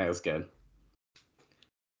to do it. That was good.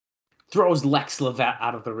 Throws Lex Levette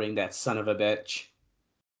out of the ring, that son of a bitch.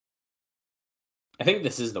 I think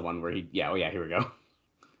this is the one where he... Yeah, here we go.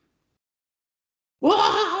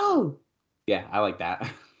 Whoa! Yeah, I like that.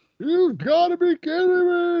 You gotta be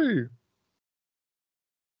kidding me!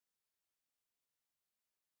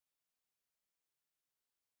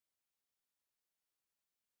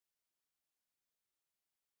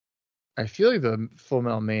 I feel like the Full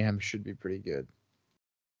Metal Mayhem should be pretty good.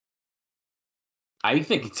 I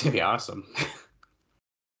think it's going to be awesome.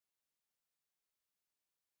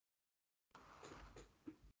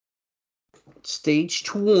 Stage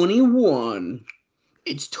 21.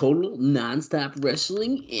 It's total non-stop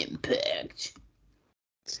wrestling Impact.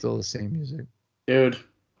 Still the same music. Dude,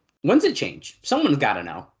 when's it change? Someone's got to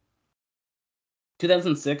know.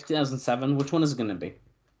 2006, 2007, which one is it going to be?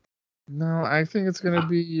 No, I think it's going to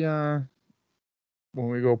be when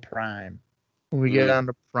we go Prime. When we get on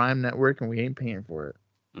the Prime network and we ain't paying for it.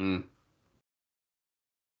 Mm.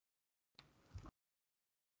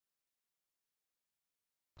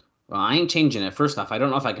 Well, I ain't changing it. First off, I don't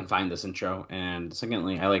know if I can find this intro. And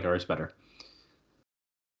secondly, I like ours better.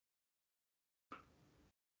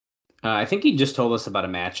 I think he just told us about a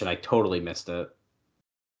match, and I totally missed it.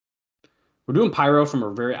 We're doing Pyro from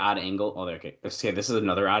a very odd angle. Oh, okay. This is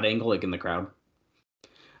another odd angle, like in the crowd.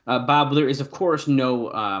 Bob, there is, of course,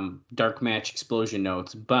 no dark match explosion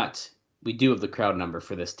notes, but we do have the crowd number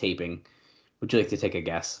for this taping. Would you like to take a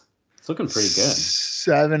guess? It's looking pretty good.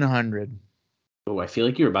 700. Oh, I feel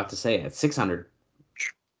like you were about to say it. 600.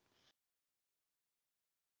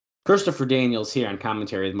 Christopher Daniels here on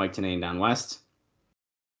commentary with Mike Tenay and Don West.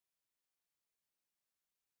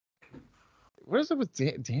 What is it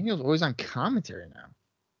with Daniels always on commentary now?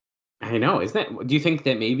 I know, isn't that? Do you think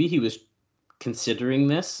that maybe he was considering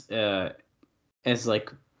this as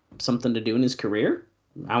like something to do in his career?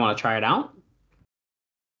 I want to try it out.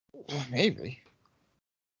 Maybe.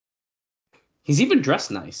 He's even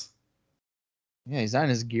dressed nice. Yeah, he's not in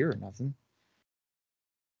his gear or nothing.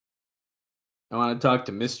 I want to talk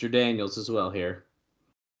to Mr. Daniels as well here.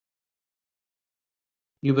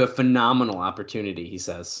 You have a phenomenal opportunity, he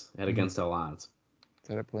says, at Against All Odds. Is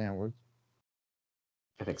that a play on words?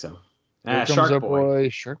 I think so. Shark Boy.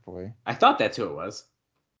 Shark Boy. I thought that's who it was.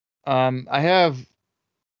 I have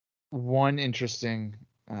one interesting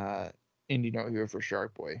indie note here for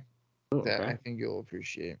Shark Boy that I think you'll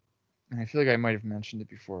appreciate. And I feel like I might have mentioned it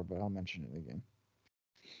before, but I'll mention it again.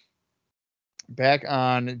 Back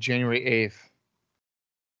on January 8th,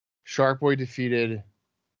 Shark Boy defeated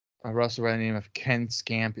a wrestler by the name of Ken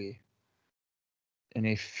Scampy in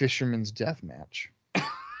a fisherman's death match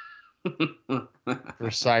for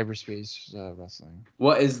cyberspace wrestling.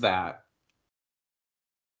 What is that?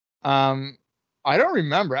 I don't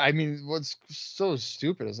remember. I mean, what's so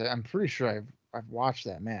stupid is I'm pretty sure I've watched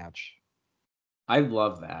that match. I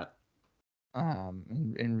love that.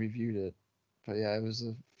 And reviewed it, but yeah, it was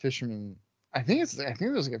a fisherman. I think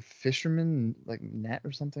it was like a fisherman like net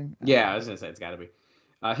or something. Yeah, I was gonna say it's got to be.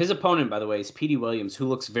 His opponent, by the way, is Petey Williams, who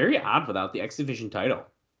looks very odd without the X Division title.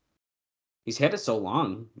 He's had it so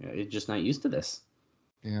long, he's just not used to this.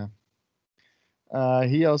 Yeah.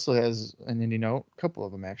 He also has an indie note, a couple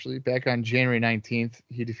of them actually. Back on January 19th,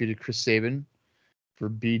 he defeated Chris Sabin for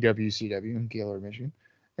BWCW in Gaylord, Michigan.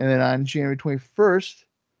 And then on January 21st,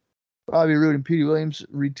 Bobby Roode and Petey Williams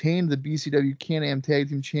retained the BCW Can-Am Tag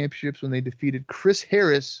Team Championships when they defeated Chris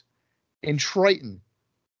Harris and Triton.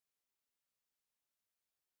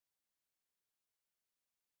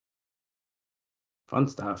 Fun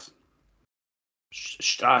stuff.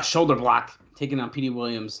 Shoulder block, taking on Petey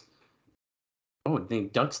Williams. Oh, then he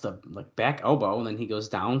ducks the back elbow, and then he goes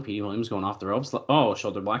down. Petey Williams going off the ropes. Oh,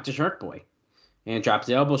 shoulder block to Shark Boy. And drops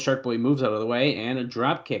the elbow. Shark Boy moves out of the way, and a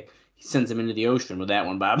drop kick. He sends him into the ocean with that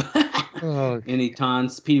one, Bob. Oh. And he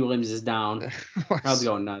taunts. Petey Williams is down. Crowd's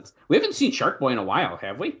going nuts. We haven't seen Shark Boy in a while,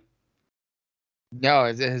 have we? No,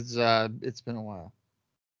 it's been a while.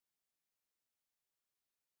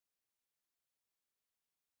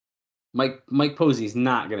 Mike Posey's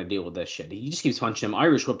not going to deal with this shit. He just keeps punching him.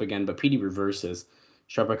 Irish whip again, but Petey reverses.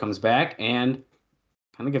 Shark Boy comes back and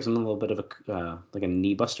kind of gives him a little bit of a like a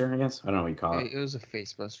knee buster, I guess. I don't know what you call it. It was a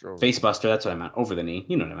face buster. Face buster, that's what I meant. Over the knee.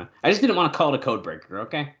 You know what I meant. I just didn't want to call it a code breaker,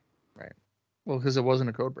 okay? Right. Well, because it wasn't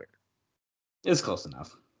a code breaker. It's close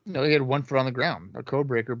enough. No, he had one foot on the ground. A code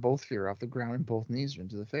breaker, both feet are off the ground and both knees are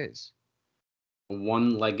into the face.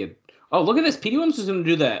 One-legged. Oh, look at this. Petey Williams is going to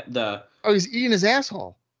do the. Oh, he's eating his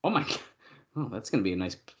asshole. Oh my god. Oh, that's going to be a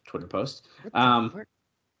nice Twitter post. What the fuck?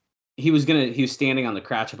 He was standing on the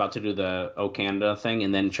crotch about to do the "Oh Canada" thing,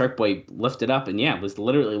 and then Shark Boy lifted up, and yeah, it was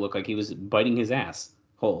literally looked like he was biting his ass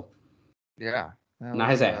hole. Yeah. Not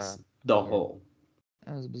his ass, the hole.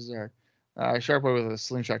 That was bizarre. Shark Boy with a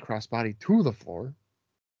slingshot crossbody to the floor.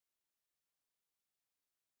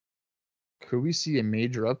 Could we see a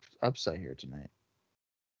major upset here tonight?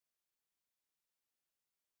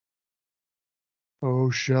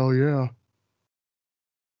 Oh, shell, yeah.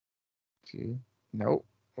 See? Nope.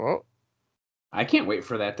 Oh. I can't wait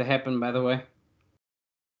for that to happen, by the way.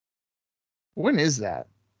 When is that?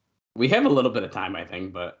 We have a little bit of time, I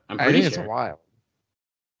think, but I'm I pretty think sure. It's a while.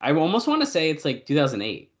 I almost want to say it's like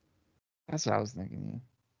 2008. That's what I was thinking, yeah.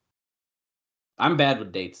 I'm bad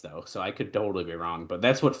with dates, though, so I could totally be wrong, but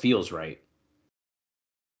that's what feels right.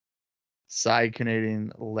 Side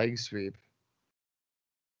Canadian leg sweep.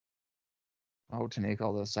 Oh, Tanay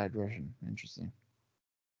called it a side Russian. Interesting.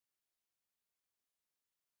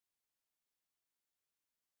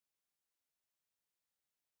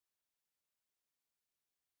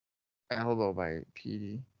 Elbow by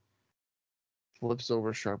PD. Flips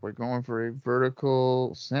over Shark Boy, going for a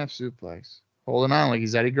vertical snap suplex. Holding on like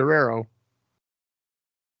he's Eddie Guerrero.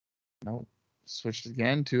 Nope. Switched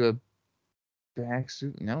again to a back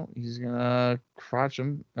suit. No, he's gonna crotch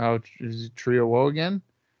him. Oh, is it Trio Woe again?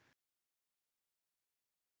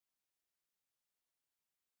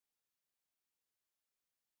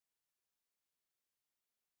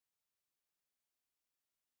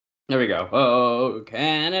 There we go. Oh,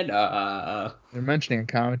 Canada. They're mentioning in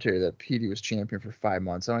commentary that PD was champion for 5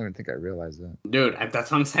 months. I don't even think I realized that. Dude, that's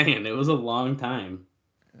what I'm saying. It was a long time.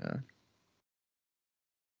 Yeah.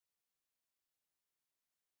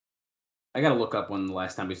 I gotta look up when the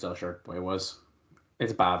last time we saw Shark Boy was.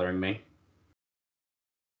 It's bothering me.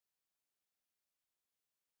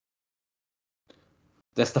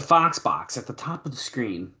 That's the Fox box at the top of the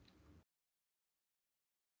screen.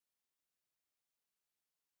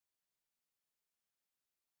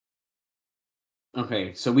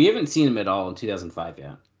 Okay, so we haven't seen him at all in 2005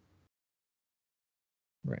 yet.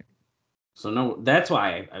 Right. So no, that's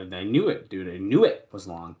why I knew it, dude. I knew it was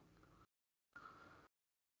long.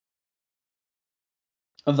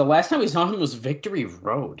 The last time we saw him was Victory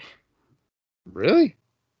Road. Really?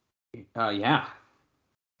 Yeah.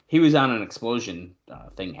 He was on an explosion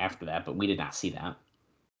thing after that, but we did not see that.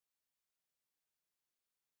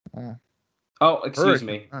 Oh, excuse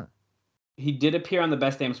me. He did appear on the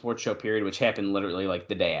Best Damn Sports Show period, which happened literally like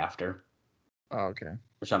the day after. Oh, okay.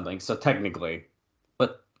 Or something. So technically,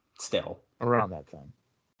 but still. Around that time.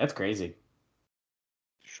 That's crazy.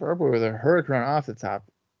 Shark Boy with a hurricane off the top.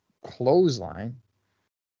 Clothesline.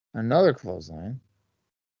 Another clothesline.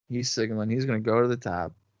 He's signaling he's going to go to the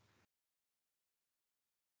top.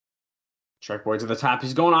 Shark Boy to the top.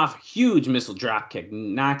 He's going off. Huge missile drop kick.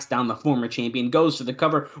 Knocks down the former champion. Goes for the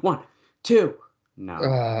cover. 1, 2.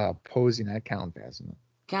 No. Posey not count passing it.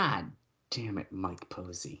 God damn it, Mike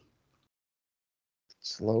Posey.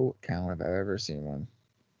 Slow count if I've ever seen one.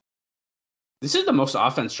 This is the most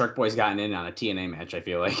offense Shark Boy's gotten in on a TNA match, I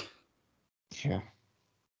feel like. Yeah.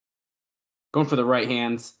 Going for the right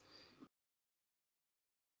hands.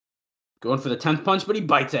 Going for the 10th punch, but he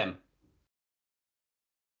bites him.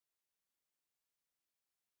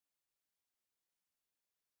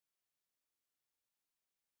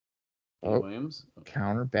 Oh, Williams.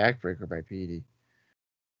 counter backbreaker by Petey.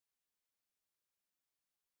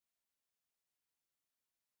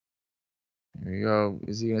 Here we go.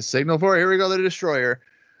 Is he going to signal for it? Here we go, the Destroyer.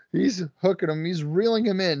 He's hooking him. He's reeling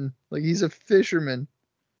him in like he's a fisherman.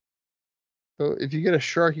 So if you get a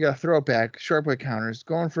shark, you got to throw it back. Shark Boy counters.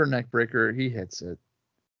 Going for a neck breaker. He hits it.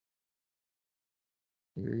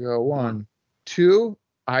 Here we go. 1, 2.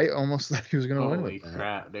 I almost thought he was going to win Holy with that.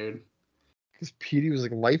 crap, dude. Because Petey was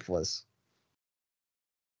like lifeless.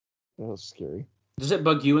 That was scary. Does it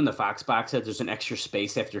bug you in the Fox box that there's an extra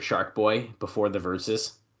space after Shark Boy before the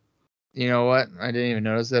verses? You know what? I didn't even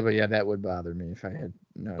notice that, but yeah, that would bother me if I had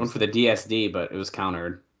One noticed. for the DSD, but it was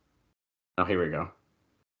countered. Oh, here we go.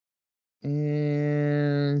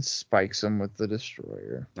 And spikes him with the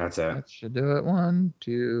Destroyer. That's it. That should do it. 1,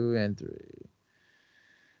 2, and 3.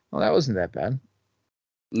 Well, that wasn't that bad.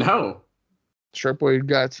 No. Shark Boy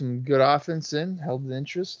got some good offense in, held the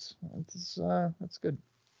interest. That's good.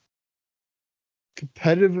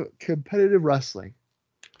 Competitive wrestling.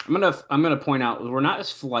 I'm gonna point out we're not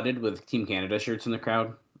as flooded with Team Canada shirts in the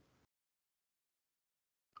crowd.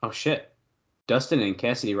 Oh shit. Dustin and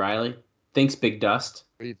Cassidy Riley. Thanks, Big Dust.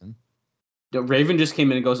 Raven. Raven just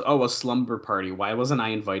came in and goes, "Oh, a slumber party. Why wasn't I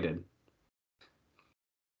invited?"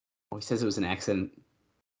 Oh, he says it was an accident.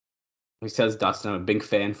 He says, "Dustin, I'm a big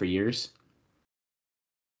fan for years."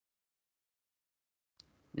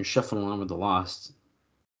 You're shuffling along with the Lost.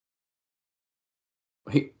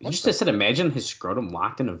 He just said, "Imagine his scrotum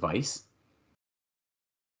locked in a vice."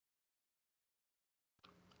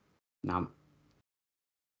 Now,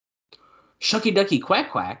 Shucky Ducky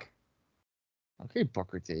Quack Quack. Okay,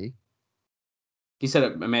 Booker T. He said,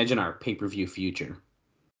 "Imagine our pay-per-view future."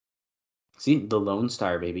 See, the Lone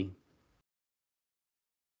Star, baby.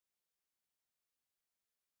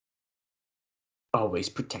 Always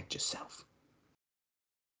protect yourself.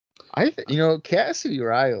 Cassidy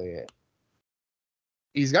Riley.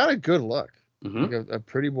 He's got a good look, Mm-hmm. like a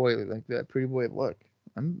pretty boy, like that pretty boy look.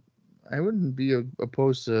 I wouldn't be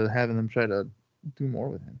opposed to having them try to do more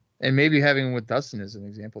with him, and maybe having him with Dustin as an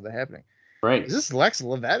example of that happening. Right. Is this Lex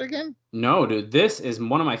Levette again? No, dude, this is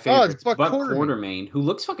one of my favorites. It's Buck Quartermain, who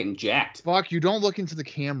looks fucking jacked. Buck, you don't look into the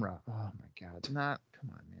camera. Oh my god, come on,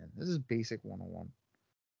 man. This is basic 101.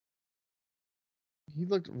 He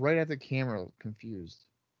looked right at the camera, confused.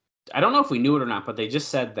 I don't know if we knew it or not, but they just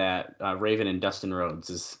said that Raven and Dustin Rhodes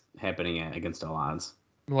is happening against all odds.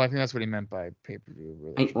 Well, I think that's what he meant by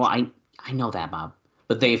pay-per-view. I know that, Bob,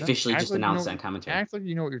 but they officially just announced that on commentary. Act like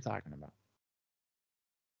you know what you're talking about.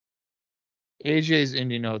 AJ's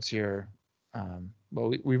indie notes here.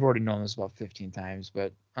 Well, we've already known this about 15 times,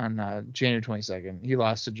 but on January 22nd, he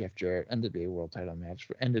lost to Jeff Jarrett, NWA World Title match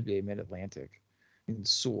for NWA Mid-Atlantic in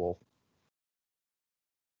Sewell.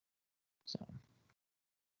 So,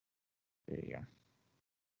 there you go.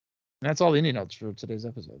 And that's all the indie notes for today's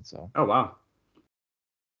episode. So. Oh, wow.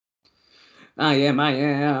 I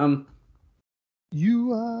am.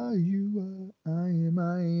 You are, I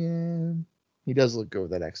am. He does look good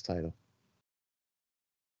with that X title.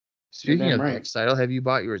 Speaking of the X title, have you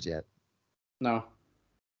bought yours yet? No.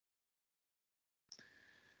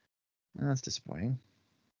 That's disappointing.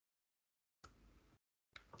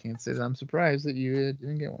 Can't say that I'm surprised that you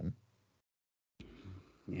didn't get one.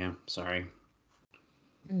 Yeah, sorry.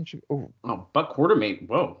 Oh, Buck Quartermain.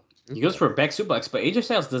 Whoa. He goes for a back suplex, but AJ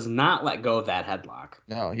Styles does not let go of that headlock.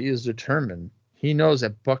 No, he is determined. He knows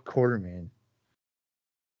that Buck Quartermain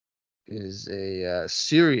is a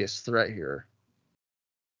serious threat here.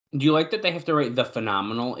 Do you like that they have to write the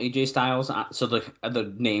phenomenal AJ Styles so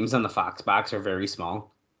the names on the Fox box are very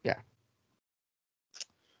small?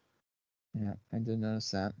 Yeah, I did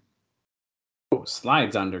notice that. Oh,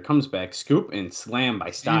 slides under, comes back, scoop, and slam by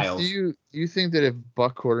Styles. Do you think that if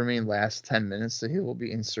Buck Quartermain lasts 10 minutes, that he will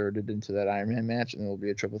be inserted into that Iron Man match and it will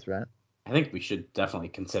be a triple threat? I think we should definitely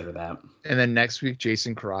consider that. And then next week,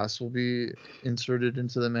 Jason Cross will be inserted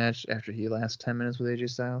into the match after he lasts 10 minutes with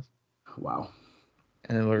AJ Styles. Wow.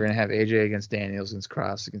 And then we're going to have AJ against Daniels, against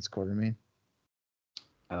Cross, against Quartermain.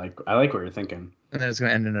 I like what you're thinking. And then it's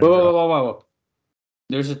going to end in a Whoa.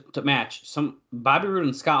 There's a match. Bobby Roode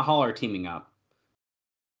and Scott Hall are teaming up.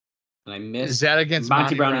 And I missed. Is that against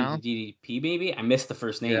Monty Brown and DDP, maybe? I missed the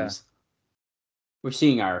first names. Yeah. We're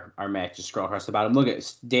seeing our match just scroll across the bottom. Look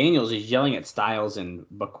at Daniels is yelling at Styles and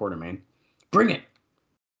Buck Quartermain. Bring it.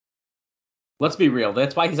 Let's be real.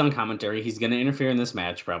 That's why he's on commentary. He's going to interfere in this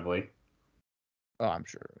match, probably. Oh, I'm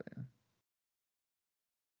sure. Yeah.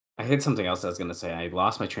 I had something else I was going to say. I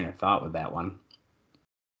lost my train of thought with that one.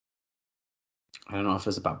 I don't know if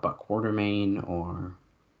it's about Buck Quartermain or...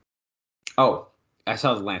 Oh, I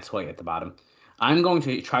saw the Lance Hoyt at the bottom. I'm going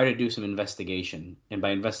to try to do some investigation. And by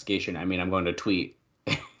investigation, I mean I'm going to tweet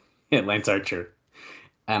at Lance Archer.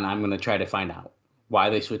 And I'm going to try to find out why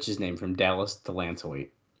they switched his name from Dallas to Lance Hoyt.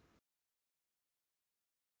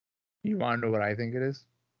 You want to know what I think it is?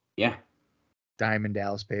 Yeah. Diamond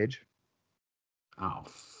Dallas Page. Oh,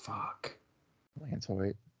 fuck. Lance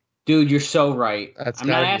Hoyt. Dude, you're so right. That's I'm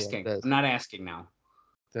not gotta be asking. what it is. I'm not asking now.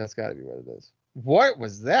 That's got to be what it is. What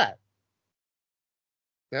was that?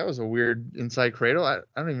 That was a weird inside cradle. I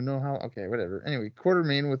don't even know how. Okay, whatever. Anyway,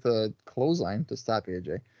 Quartermain with a clothesline to stop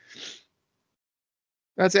AJ.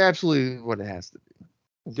 That's absolutely what it has to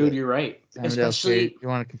be. Dude, you're right. Diamond Dallas Especially, Page, you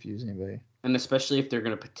want to confuse anybody. and especially if they're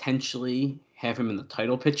going to potentially have him in the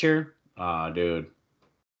title picture. Dude.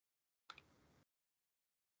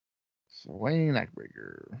 So Wayne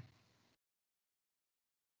Neckbreaker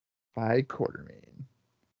by Quartermain.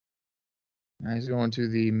 Now he's going to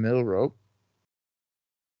the middle rope.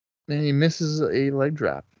 And he misses a leg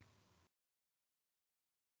drop.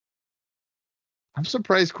 I'm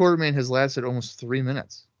surprised Quartermain has lasted almost 3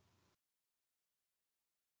 minutes.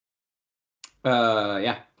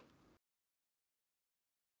 Yeah.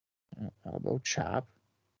 Elbow chop.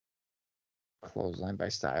 Clothesline by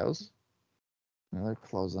Styles. Another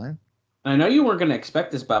clothesline. I know you weren't going to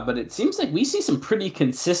expect this, Bob, but it seems like we see some pretty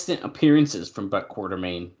consistent appearances from Buck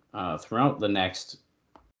Quartermain throughout the next,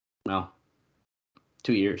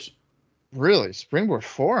 2 years. Really? Springboard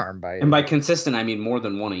forearm by... And by consistent, I mean more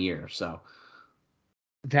than one a year, so...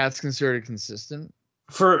 That's considered consistent?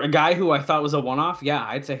 For a guy who I thought was a one-off, yeah,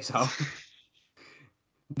 I'd say so.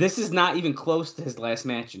 This is not even close to his last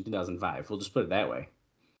match in 2005. We'll just put it that way.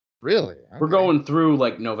 Really? Okay. We're going through,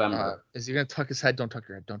 November. Is he going to tuck his head? Don't tuck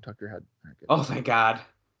your head. Don't tuck your head. Okay. Oh, thank God.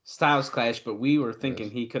 Styles clash, but we were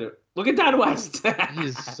thinking he could have... Look at Don West! He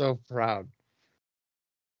is so proud.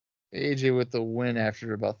 AJ with the win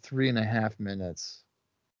after about 3.5 minutes.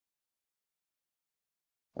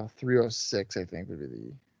 3:06, I think, would be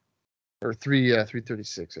the... Or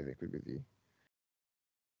 3:36, I think, would be the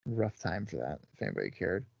rough time for that, if anybody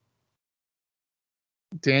cared.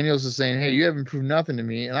 Daniels is saying, hey, you haven't proved nothing to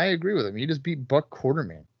me, and I agree with him. You just beat Buck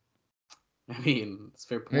Quartermain. I mean, it's a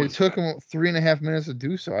fair I mean, point. it took him 3.5 minutes to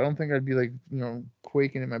do so. I don't think I'd be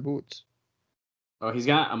quaking in my boots. Oh, he's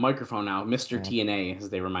got a microphone now. Mr. TNA, as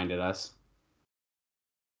they reminded us.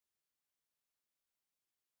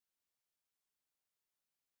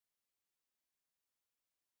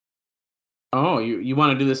 Oh, you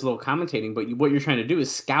want to do this little commentating, but what you're trying to do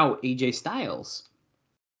is scout AJ Styles.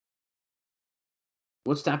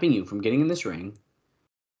 What's stopping you from getting in this ring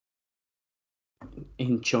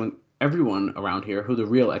and showing everyone around here who the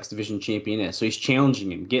real X Division champion is? So he's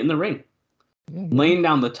challenging him. Get in the ring. Mm-hmm. Laying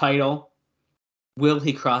down the title. Will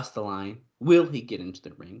he cross the line? Will he get into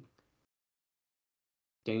the ring?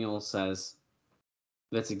 Daniel says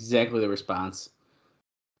that's exactly the response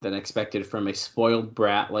that I expected from a spoiled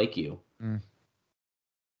brat like you. Mm.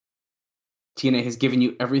 TNA has given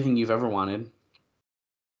you everything you've ever wanted.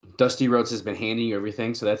 Dusty Rhodes has been handing you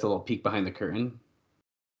everything, so that's a little peek behind the curtain.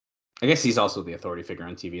 I guess he's also the authority figure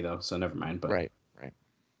on TV, though, so never mind. But Right.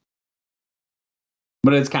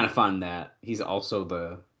 But it's kind of fun that he's also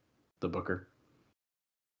the booker.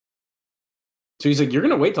 So he's like, you're going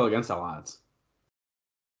to wait till against all odds.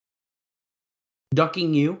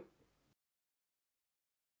 Ducking you?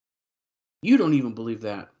 You don't even believe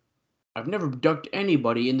that. I've never ducked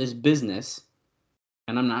anybody in this business,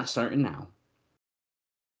 and I'm not starting now.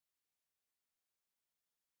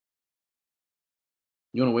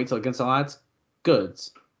 You want to wait till against all odds?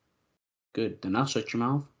 Goods. Good. Then I'll shut your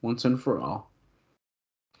mouth once and for all.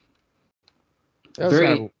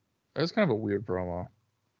 That was kind of a weird promo.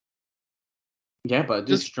 Yeah, but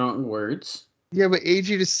just strong words. Yeah, but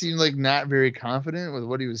AJ just seemed like not very confident with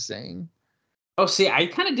what he was saying. Oh, see, I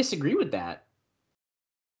kind of disagree with that.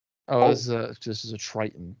 Oh, this is just as a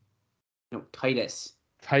Triton. No, Titus.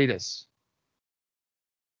 Titus.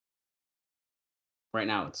 Right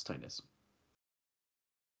now, it's Titus.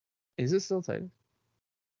 Is it still Titus?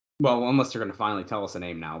 Well, unless they're going to finally tell us a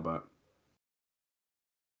name now, but...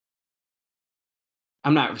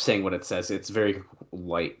 I'm not saying what it says. It's very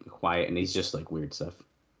light, quiet, and he's just like weird stuff.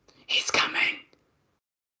 He's coming.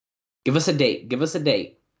 Give us a date. Give us a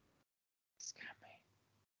date. He's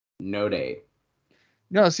coming. No date.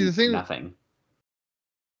 No, see the thing. Nothing.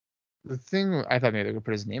 The thing I thought maybe they could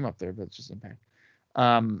put his name up there, but it's just Impact.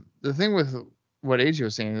 The thing with what AJ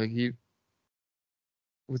was saying, like he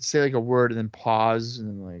would say like a word and then pause and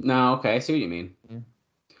then like. No, okay, I see what you mean. Yeah.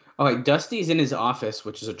 Okay, Dusty's in his office,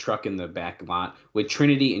 which is a truck in the back lot, with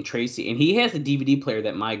Trinity and Tracy, and he has a DVD player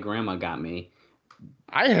that my grandma got me.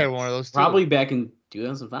 I had one of those too. Probably back in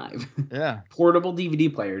 2005. Yeah. Portable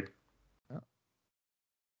DVD player.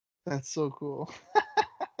 That's so cool.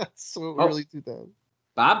 That's so Oh. early 2000.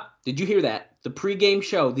 Bob, did you hear that? The pregame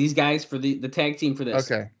show, these guys for the tag team for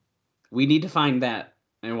this. Okay. We need to find that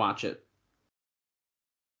and watch it.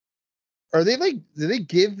 Are they like, do they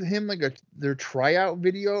give him like their tryout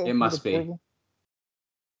video? It must be. Portable?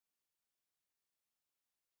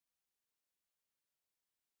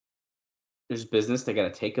 There's business they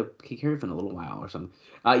got to take care of in a little while or something.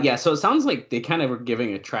 Yeah, so it sounds like they kind of were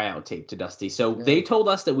giving a tryout tape to Dusty. So they told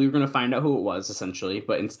us that we were going to find out who it was, essentially,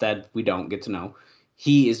 but instead we don't get to know.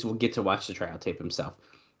 Will get to watch the tryout tape himself.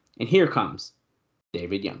 And here comes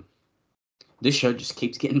David Young. This show just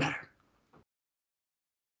keeps getting better.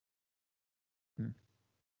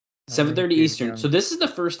 7:30 Eastern. Young. So this is the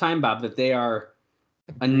first time, Bob, that they are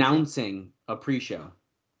announcing a pre-show.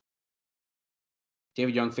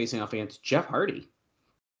 David Young facing off against Jeff Hardy.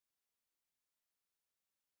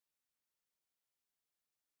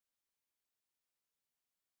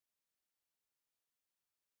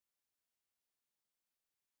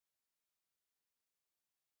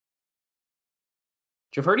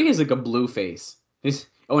 Jeff Hardy has like a blue face.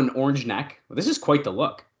 An orange neck. Well, this is quite the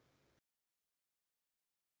look.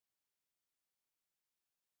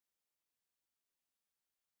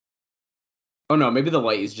 Oh no, maybe the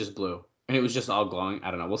light is just blue. And it was just all glowing.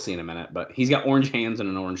 I don't know. We'll see in a minute. But he's got orange hands and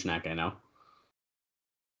an orange neck, I know.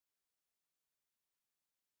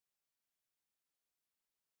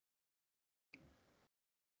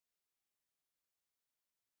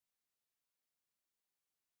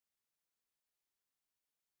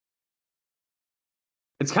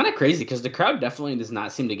 It's kind of crazy because the crowd definitely does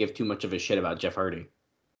not seem to give too much of a shit about Jeff Hardy.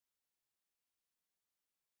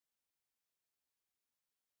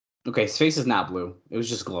 Okay, his face is not blue. It was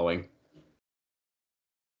just glowing.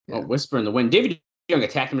 Yeah. Oh, Whisper in the Wind. David Young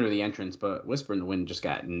attacked him into the entrance, but Whisper in the Wind just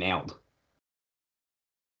got nailed.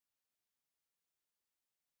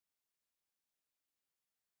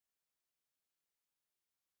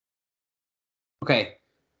 Okay,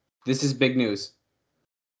 this is big news.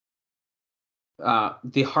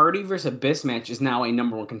 The Hardy versus Abyss match is now a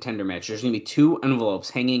number one contender match. There's going to be 2 envelopes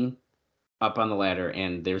hanging up on the ladder,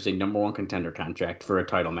 and there's a number one contender contract for a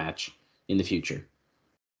title match in the future.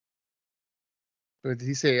 But did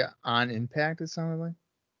he say on Impact, it sounded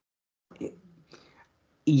like?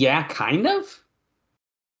 Yeah, kind of.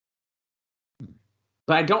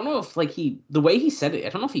 But I don't know if, like, the way he said it, I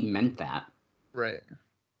don't know if he meant that. Right.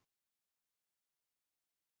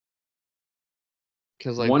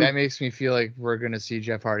 Because, like, that makes me feel like we're going to see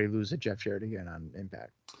Jeff Hardy lose to Jeff Jarrett again on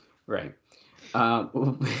Impact. Right.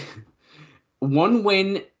 1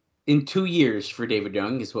 win in 2 years for David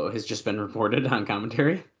Young is what has just been reported on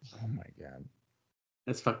commentary. Oh, my God.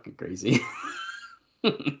 That's fucking crazy.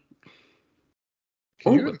 That's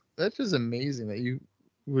just amazing that you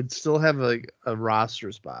would still have, like, a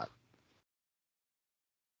roster spot.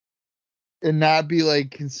 And not be, like,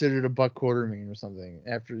 considered a Buck Quartermain or something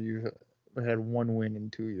after you had 1 win in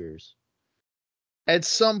 2 years. At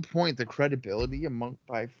some point, the credibility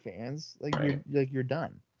by fans, like, right. You're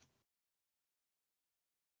done.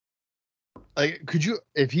 Like, could you,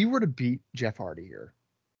 if he were to beat Jeff Hardy here,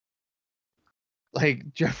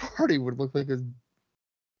 like, Jeff Hardy would look like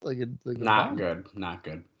not good.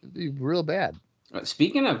 It'd be real bad.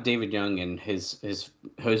 Speaking of David Young and his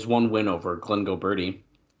 1 win over Glenn Gilberti,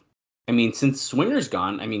 I mean, since Swinger's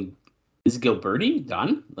gone, I mean, is Gilberti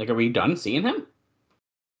done? Like, are we done seeing him?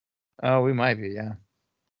 Oh, we might be, yeah.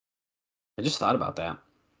 I just thought about that.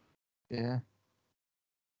 Yeah.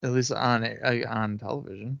 At least on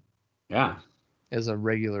television. Yeah. As a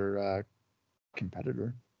regular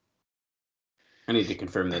competitor. I need to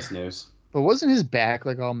confirm this news. But wasn't his back,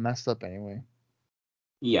 like, all messed up anyway?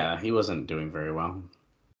 Yeah, he wasn't doing very well.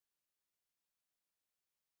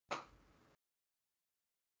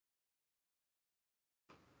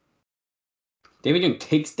 David Young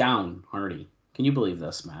takes down Hardy. Can you believe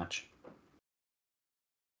this match?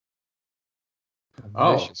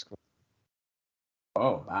 Oh,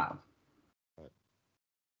 wow.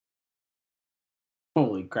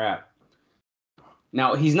 Holy crap.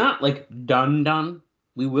 Now, he's not, like, done.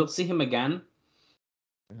 We will see him again.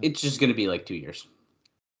 It's just going to be, like, 2 years.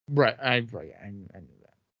 Right. I knew that.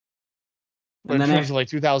 But and in terms of, like,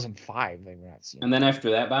 2005, they were not seeing. And then after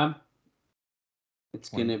that, Bob, it's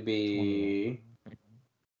going to be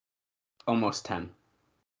almost 10.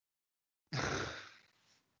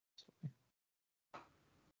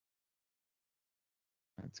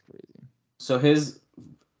 That's crazy. So his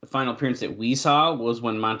final appearance that we saw was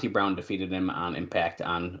when Monty Brown defeated him on Impact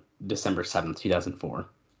on December 7th, 2004.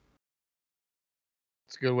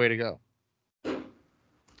 It's a good way to go.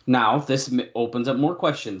 Now, this opens up more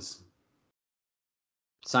questions.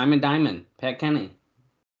 Simon Diamond, Pat Kenny.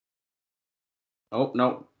 Oh,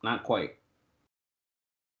 no, not quite.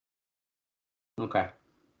 Okay.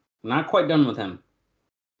 Not quite done with him.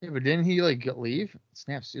 Yeah, but didn't he leave?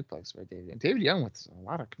 Snap suplex by David Young. David Young with a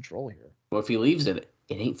lot of control here. Well, if he leaves it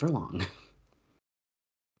ain't for long.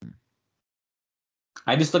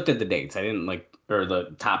 I just looked at the dates. I didn't or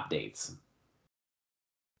the top dates.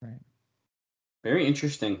 Right. Very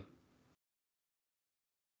interesting.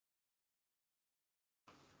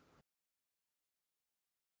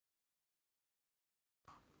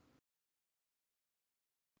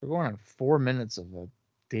 We're going on 4 minutes of a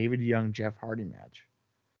David Young Jeff Hardy match.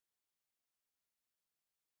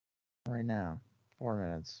 Right now, 4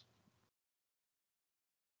 minutes.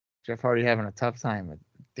 Jeff Hardy having a tough time with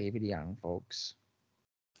David Young, folks.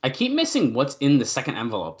 I keep missing what's in the second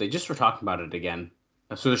envelope. They just were talking about it again.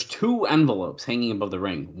 So there's 2 envelopes hanging above the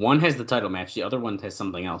ring. One has the title match. The other one has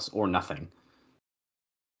something else or nothing.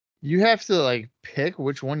 You have to pick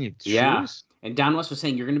which one you choose. Yeah. And Don West was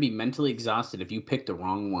saying you're going to be mentally exhausted if you pick the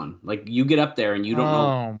wrong one. You get up there and you don't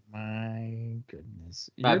know. Oh my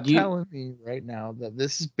goodness! Bob, You're telling me right now that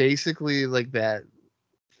this is basically like that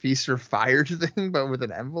feast or fire thing, but with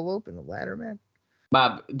an envelope and a ladder match.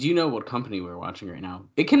 Bob, do you know what company we're watching right now?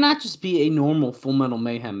 It cannot just be a normal Full Metal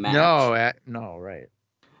Mayhem match. No, right.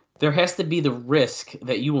 There has to be the risk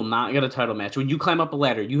that you will not get a title match. When you climb up a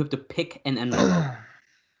ladder, you have to pick an envelope.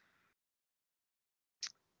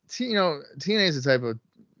 TNA is the type of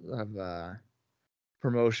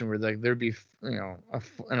promotion where there'd be in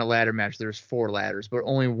a ladder match there's 4 ladders, but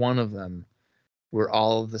only one of them where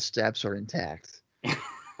all of the steps are intact.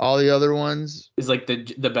 All the other ones is like the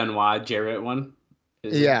Benoit Jarrett one.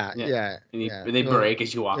 Yeah. And they break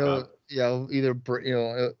as you walk up. Yeah,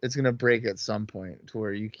 it's gonna break at some point to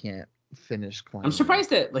where you can't finish climbing. I'm surprised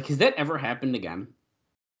that has that ever happened again?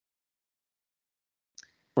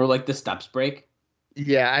 Or the steps break?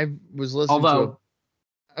 Yeah, I was listening to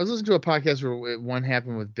a podcast where one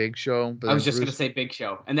happened with Big Show. But I was just gonna say Big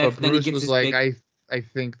Show, and then Bruce was I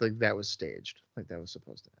think that was staged, that was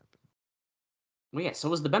supposed to happen. Well, yeah, so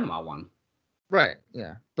was the Benoit one. Right.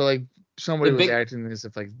 Yeah, but somebody was acting as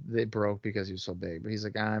if they broke because he was so big. But he's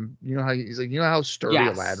like, you know how sturdy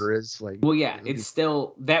a ladder is. Well, yeah, it's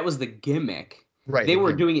still that was the gimmick. Right. They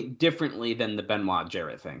were doing it differently than the Benoit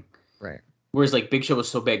Jarrett thing. Right. Whereas Big Show was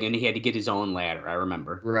so big and he had to get his own ladder. I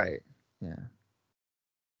remember. Right. Yeah.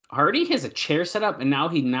 Hardy has a chair set up, and now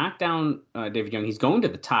he knocked down David Young. He's going to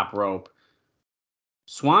the top rope.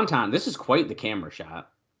 Swanton. This is quite the camera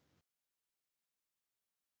shot.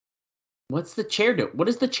 What's the chair do? What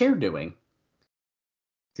is the chair doing?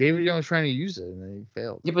 David Young was trying to use it, and then he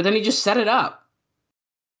failed. Yeah, but then he just set it up.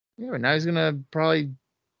 Yeah, but now he's gonna probably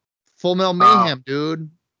Full Metal Mayhem, dude.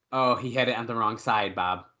 Oh, he had it on the wrong side,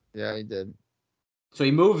 Bob. Yeah, he did. So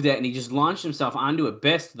he moved it, and he just launched himself onto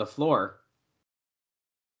Abyss to the floor.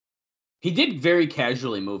 He did very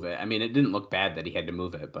casually move it. I mean, it didn't look bad that he had to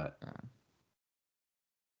move it, but...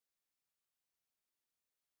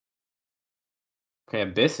 Okay,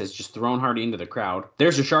 Abyss has just thrown Hardy into the crowd.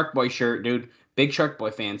 There's a Shark Boy shirt, dude. Big Shark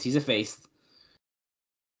Boy fans. He's a face.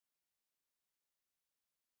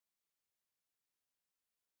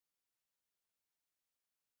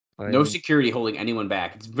 No security holding anyone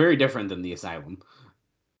back. It's very different than the Asylum.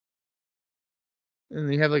 And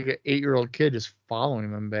they have an 8-year-old kid just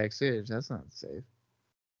following them backstage. That's not safe.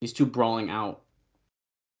 These 2 brawling out.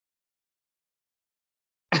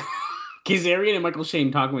 Kazarian and Michael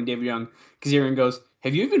Shane talking with David Young. Kazarian goes,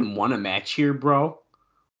 "Have you even won a match here, bro?"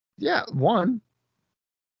 Yeah, one.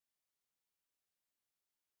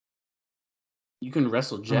 You can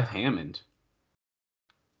wrestle Jeff Hammond.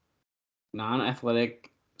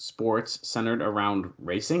 Non-athletic sports centered around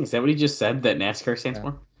racing. Is that what he just said that NASCAR stands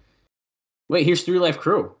for? Wait, here's 3 Life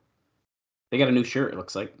Crew. They got a new shirt, it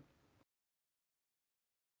looks like.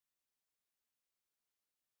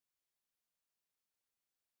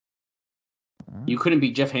 You couldn't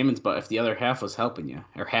beat Jeff Hammond's butt if the other half was helping you,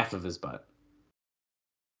 or half of his butt.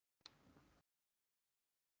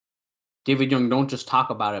 David Young, don't just talk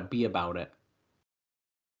about it, be about it.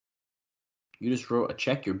 You just wrote a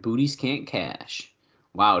check your booties can't cash.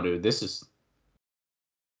 Wow, dude, this is...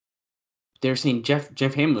 They're saying Jeff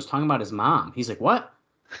Hammond was talking about his mom. He's like, what?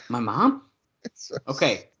 My mom?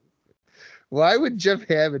 Okay. Why would Jeff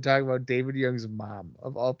Hammond talk about David Young's mom,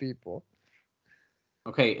 of all people?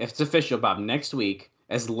 Okay, if it's official, Bob, next week,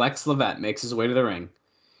 as Lex Levette makes his way to the ring,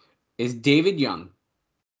 is David Young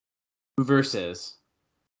versus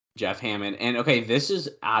Jeff Hammond. And, okay, this is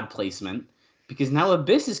odd placement, because now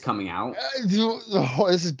Abyss is coming out.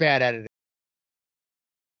 This is bad editing.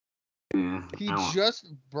 Yeah, He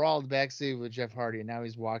just brawled backstage with Jeff Hardy, and now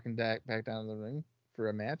he's walking back down the ring for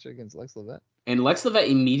a match against Lex Levesque. And Lex Levesque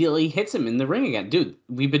immediately hits him in the ring again. Dude,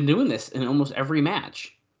 we've been doing this in almost every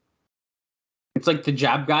match. It's like the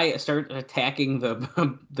job guy starts attacking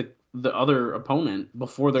the the other opponent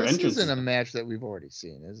before their entrance. This isn't a match that we've already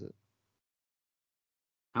seen, is it?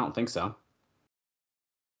 I don't think so.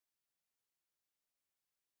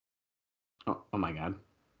 Oh my god.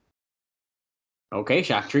 Okay,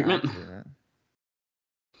 shock treatment.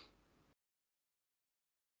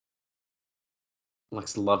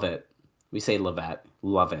 Lex love it. We say Levette.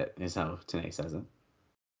 Love it is how Tenay says it.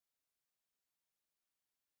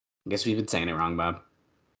 I guess we've been saying it wrong, Bob.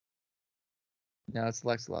 No, it's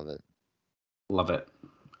Lex Lovett. Love it.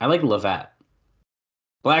 I like Levette.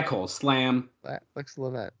 Black Hole Slam. Lex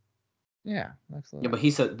Levette. Yeah, Lex Levette. Yeah,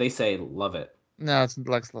 but they say love it. No, it's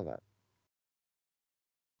Lex Levette.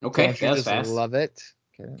 Okay, that was fast. Love it.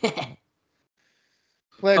 Okay.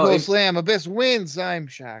 Black Hole Slam. Abyss wins. I'm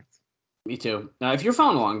shocked. Me too. Now, if you're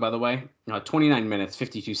following along, by the way, 29 minutes,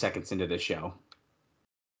 52 seconds into this show.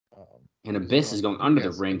 And Abyss is going under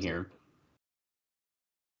the ring here.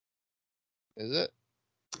 Is it?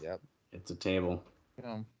 Yep. It's a table.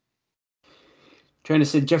 Yeah. Trying to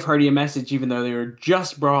send Jeff Hardy a message even though they were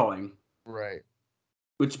just brawling. Right.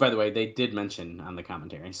 Which, by the way, they did mention on the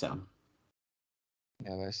commentary, so.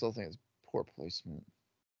 Yeah, but I still think it's poor placement.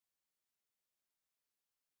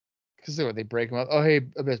 Because they break them up. Oh, hey,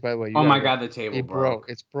 Abyss, by the way. Oh, my God, the table broke.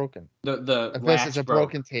 It's broken. The Abyss, it's a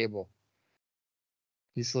broken table.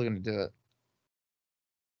 He's still going to do it.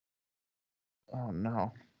 Oh,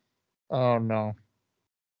 no. Oh, no.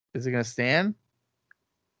 Is it going to stand?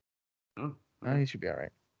 Oh, he should be all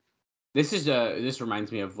right. This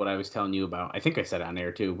reminds me of what I was telling you about. I think I said it on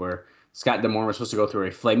air, too, where Scott D'Amore was supposed to go through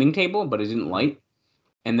a flaming table, but it didn't light.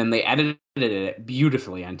 And then they edited it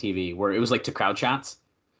beautifully on TV, where it was like to crowd shots.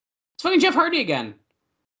 It's fucking Jeff Hardy again.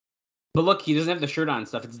 But look, he doesn't have the shirt on and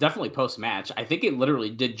stuff. It's definitely post-match. I think it literally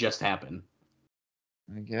did just happen.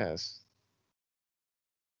 I guess.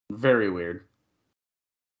 Very weird.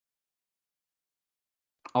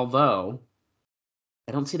 Although,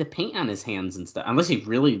 I don't see the paint on his hands and stuff. Unless he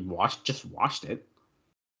really just washed it.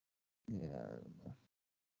 Yeah.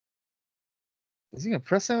 Is he going to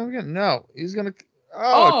press him again? No. He's going to...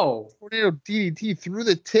 Tornado DDT through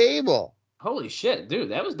the table. Holy shit,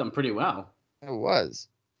 dude. That was done pretty well. It was.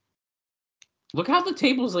 Look how the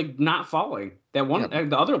table's like not falling. That one,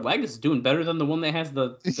 the other leg is doing better than the one that has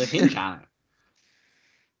the hinge on it.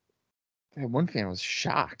 That one fan was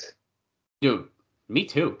shocked. Dude, me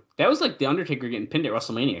too. That was like the Undertaker getting pinned at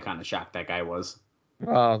WrestleMania kind of shocked that guy was.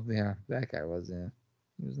 Oh, yeah. That guy was, yeah.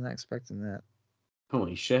 He was not expecting that.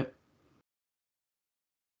 Holy shit.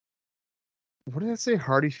 What did I say?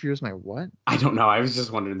 Hardy fears my what? I don't know. I was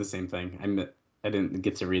just wondering the same thing. I didn't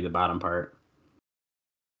get to read the bottom part.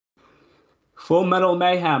 Full Metal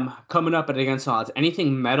Mayhem coming up at Against All Odds.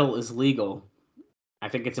 Anything metal is legal. I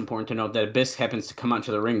think it's important to note that Abyss happens to come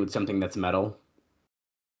onto the ring with something that's metal.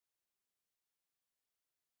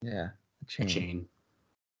 Yeah, a chain.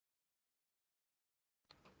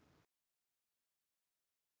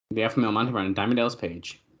 The Alpha Male Monty and Diamond Dallas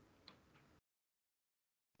Page.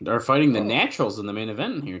 They're fighting the Naturals in the main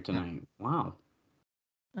event here tonight. Wow.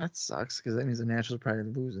 That sucks, because that means the Naturals are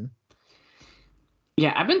probably losing.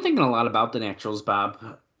 Yeah, I've been thinking a lot about the Naturals,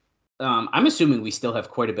 Bob. I'm assuming we still have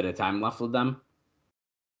quite a bit of time left with them.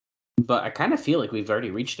 But I kind of feel like we've already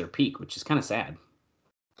reached their peak, which is kind of sad.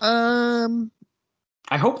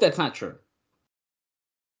 I hope that's not true.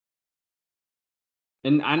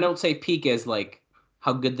 And I don't say peak as, like,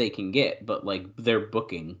 how good they can get, but, like, their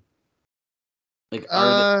booking. Like,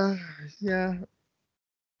 yeah.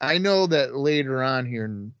 I know that later on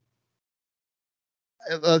here,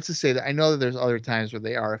 let's just say that I know that there's other times where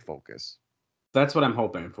they are a focus. That's what I'm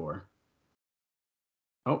hoping for.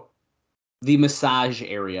 Oh, the massage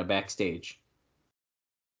area backstage.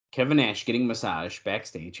 Kevin Nash getting massage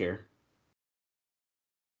backstage here.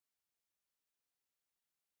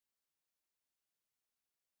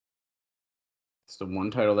 It's the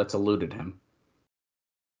one title that's eluded him.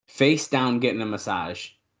 Face down getting a massage.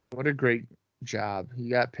 What a great job. He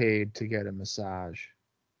got paid to get a massage.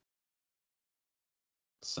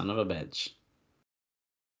 Son of a bitch.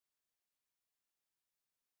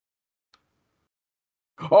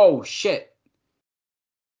 Oh, shit.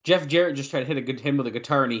 Jeff Jarrett just tried to hit him with a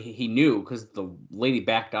guitar, and he knew because the lady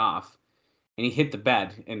backed off. And he hit the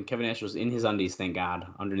bed, and Kevin Nash was in his undies, thank God,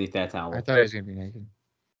 underneath that towel. I thought he was going to be naked.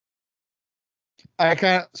 I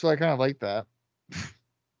kind of like that.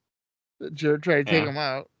 Jarrett tried to take him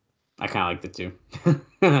out. I kind of liked it too.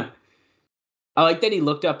 I like that he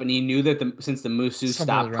looked up and he knew that since the Musu Something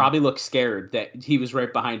stopped, was wrong. probably looked scared that he was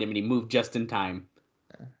right behind him and he moved just in time.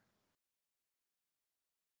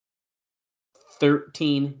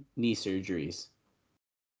 13 knee surgeries.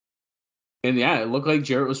 And yeah, it looked like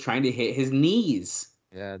Jarrett was trying to hit his knees.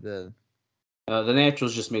 Yeah, it did. The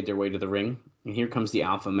Naturals just made their way to the ring. And here comes the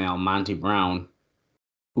alpha male, Monty Brown.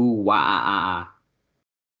 Ooh, wah,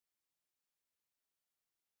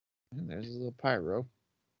 And there's a little pyro.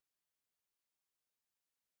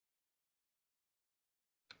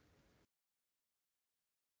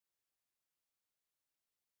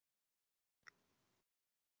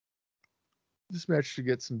 This match should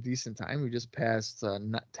get some decent time. We just passed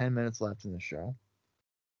 10 minutes left in the show.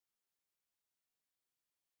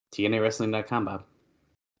 TNAWrestling.com, Bob.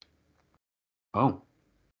 Oh.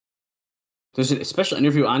 There's a special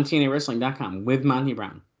interview on TNAWrestling.com with Monty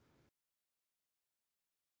Brown.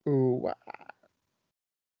 Ooh, wow.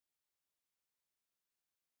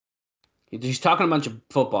 He's talking to a bunch of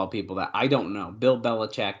football people that I don't know. Bill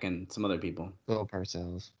Belichick and some other people. Little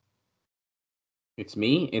Parcells. It's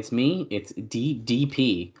me, it's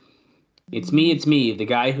DP. It's me, the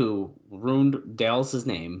guy who ruined Dallas's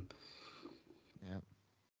name. Yeah.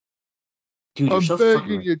 Dude, you're I'm so begging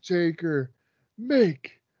fucking... you, Taker.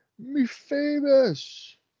 Make me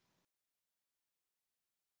famous.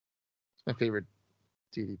 It's my favorite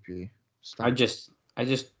DDP. I just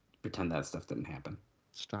pretend that stuff didn't happen.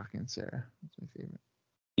 Stocking Sarah. That's my favorite.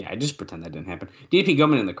 Yeah, I just pretend that didn't happen. DDP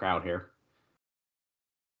Goodman in the crowd here.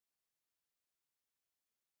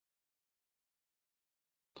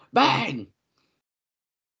 Bang!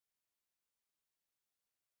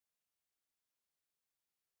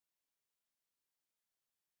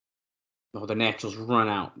 Oh, the Naturals run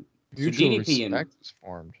out. Mutual DDP respect is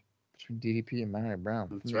formed between DDP and Monty Brown.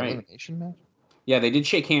 That's From the right. elimination match? Yeah, they did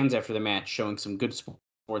shake hands after the match, showing some good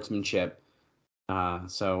sportsmanship.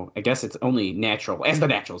 So I guess it's only natural, as the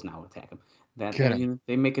Naturals now attack them, that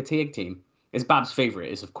they make a tag team. As Bob's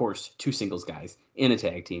favorite is, of course, two singles guys in a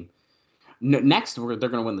tag team. Next, they're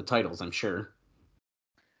going to win the titles, I'm sure.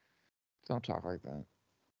 Don't talk like that.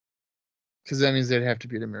 Because that means they'd have to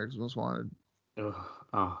be the America's Most Wanted. Ugh.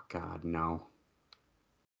 Oh, God, no.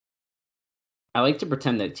 I like to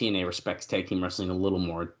pretend that TNA respects tag team wrestling a little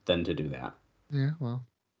more than to do that. Yeah, well.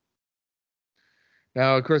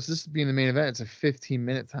 Now, of course, this being the main event, it's a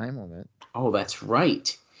 15-minute time limit. Oh, that's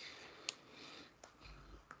right.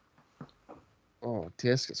 Oh,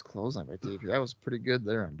 Discus clothesline by DDP. That was pretty good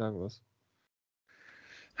there on Douglas.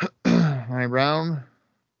 Monty Brown.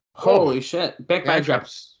 Holy shit. Back by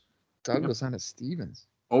drops. Douglas onto Stevens.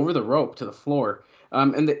 Over the rope to the floor.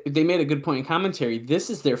 And they made a good point in commentary. This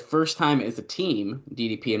is their first time as a team,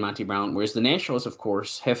 DDP and Monty Brown, whereas the Naturals, of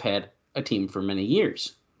course, have had a team for many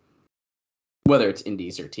years. Whether it's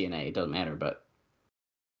Indies or TNA, it doesn't matter, but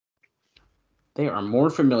they are more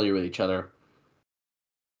familiar with each other.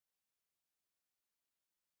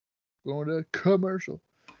 Going to commercial.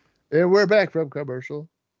 And we're back from commercial.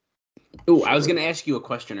 Ooh, I was going to ask you a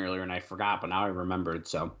question earlier, and I forgot, but now I remembered,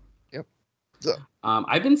 so... Yep.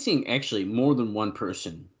 I've been seeing actually more than one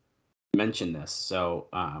person mention this. So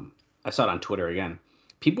I saw it on Twitter again.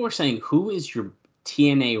 People are saying, who is your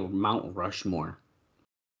TNA Mount Rushmore?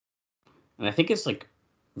 And I think it's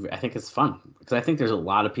fun because I think there's a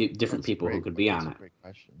lot of different people who could be on it. Great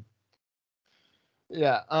question.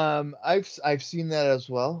 Yeah, I've seen that as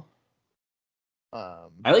well.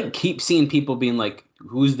 I keep seeing people being like,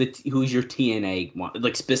 who's your TNA one,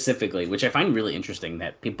 like specifically, which I find really interesting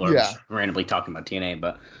that people are just randomly talking about TNA,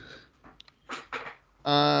 but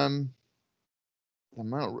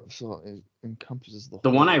so it encompasses the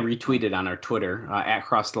one I retweeted on our Twitter at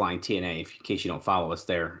Cross the Line TNA, in case you don't follow us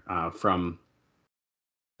there, from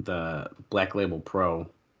the Black Label Pro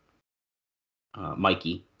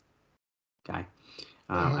Mikey guy.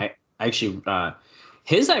 I actually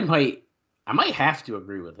his I might have to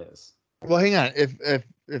agree with his. Well, hang on.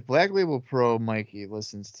 If Black Label Pro Mikey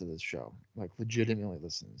listens to this show, like legitimately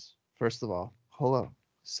listens, first of all, hello.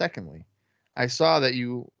 Secondly, I saw that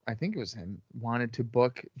I think it was him, wanted to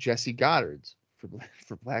book Jesse Goddard's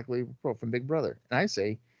for Black Label Pro from Big Brother. And I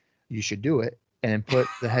say, you should do it and then put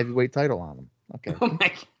the heavyweight title on him. Okay. Oh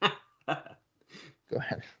my God. Go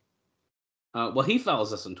ahead. Well, he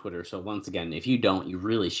follows us on Twitter, so once again, if you don't, you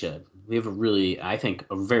really should. We have I think,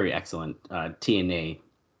 a very excellent TNA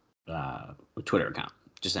Twitter account.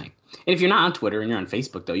 Just saying. And if you're not on Twitter and you're on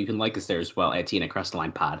Facebook, though, you can like us there as well at TNA Cross the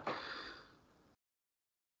Line Pod.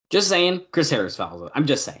 Just saying, Chris Harris follows us. I'm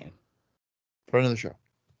just saying. Friend of the show.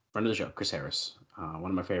 Friend of the show, Chris Harris.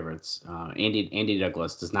 One of my favorites. Andy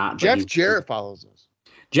Douglas does not. Jeff Jarrett follows us.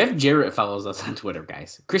 Jeff Jarrett follows us on Twitter,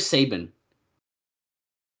 guys. Chris Sabin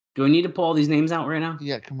Do I need to pull all these names out right now?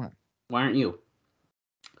 Yeah, come on. Why aren't you?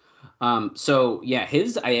 So yeah,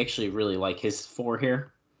 I actually really like his 4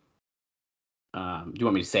 here. Do you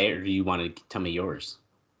want me to say it, or do you want to tell me yours?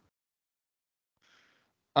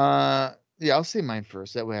 Yeah, I'll say mine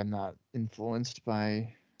first. That way, I'm not influenced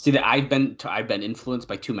by. See that I've been influenced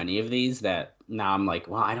by too many of these that now I'm like,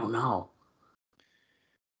 well, I don't know.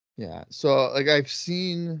 Yeah, so like I've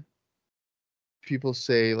seen people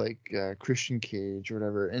say like Christian Cage or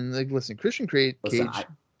whatever, and like listen, Cage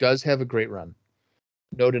does have a great run,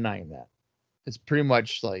 no denying that. It's pretty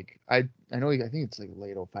much like I think it's like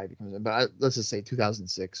late 05 he comes in, but let's just say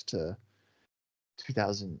 2006 to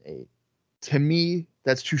 2008. To me,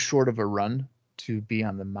 that's too short of a run to be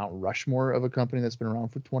on the Mount Rushmore of a company that's been around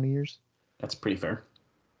for 20 years. That's pretty fair.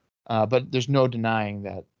 But there's no denying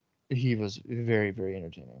that he was very, very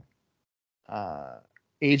entertaining.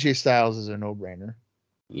 AJ Styles is a no-brainer.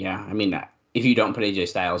 Yeah, I mean, if you don't put AJ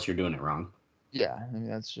Styles, you're doing it wrong. Yeah, I mean,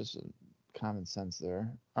 that's just common sense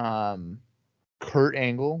there. Kurt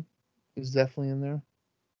Angle is definitely in there.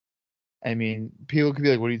 I mean, people could be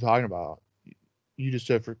like, what are you talking about? You just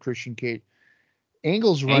said for Christian Cage.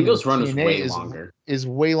 Angle's run is way longer. Is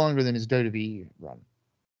way longer than his WWE run.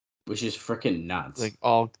 Which is freaking nuts. Like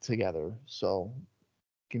all together. So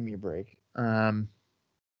give me a break. I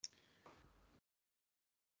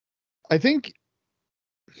think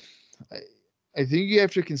you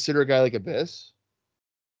have to consider a guy like Abyss.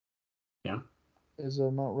 Yeah. As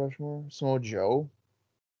a Mount Rushmore. Samoa Joe.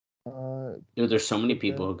 Dude, there's so many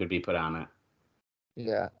people who could be put on it.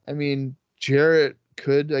 Yeah. I mean, Jarrett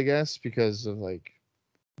could, I guess, because of like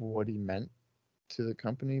what he meant to the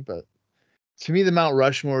company. But to me, the Mount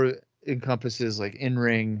Rushmore encompasses like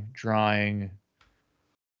in-ring, drawing,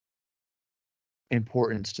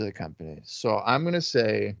 importance to the company. So I'm going to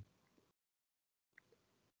say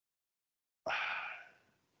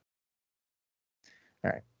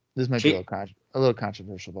all right. This might be a little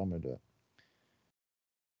controversial, but I'm going to do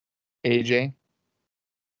it. AJ,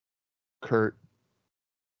 Kurt.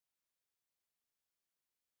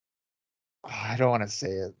 I don't want to say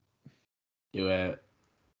it. Do it.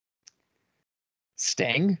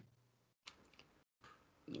 Sting?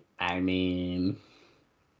 I mean,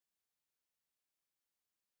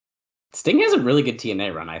 Sting has a really good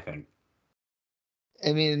TNA run, I think.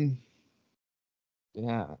 I mean,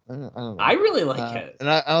 yeah, I don't know. I really like it, and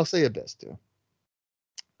I'll say Abyss too.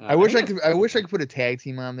 I wish I could put a tag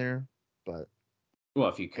team on there, but well,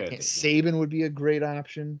 if you could, Sabin would be a great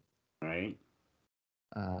option. Right.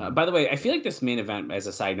 By the way, I feel like this main event, as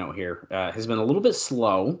a side note here, has been a little bit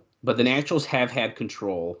slow, but the Naturals have had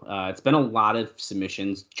control. It's been a lot of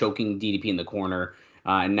submissions, choking DDP in the corner,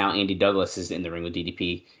 and now Andy Douglas is in the ring with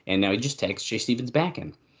DDP, and now he just takes Jay Stevens back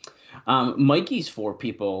in. Mikey's 4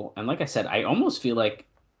 people, and like I said, I almost feel like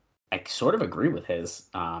I sort of agree with his.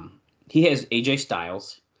 He has AJ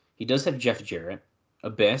Styles. He does have Jeff Jarrett,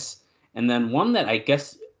 Abyss, and then one that I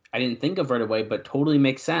guess I didn't think of right away, but totally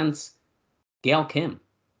makes sense, Gail Kim.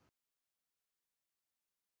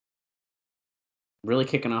 Really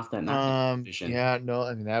kicking off that division. Yeah, no,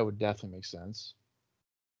 I mean that would definitely make sense.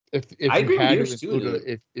 If I agree with yours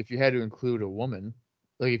too, if you had to include a woman,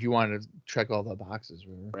 like if you wanted to check all the boxes,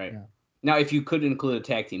 really. Right. Yeah. Now, if you could include a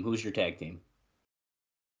tag team, who's your tag team?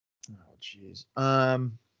 Oh, jeez.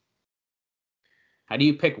 How do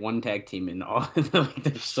you pick one tag team in all? Like,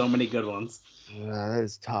 there's so many good ones. That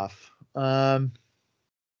is tough. I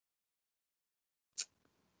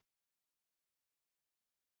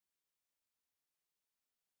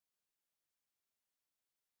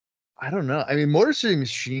don't know. I mean, Motor City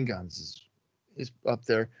Machine Guns is up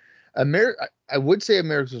there. I would say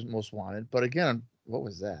America's Most Wanted, but again, what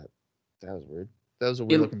was that? That was weird. That was a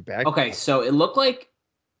weird looking back. Okay, so it looked like.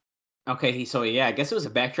 Okay, so yeah, I guess it was a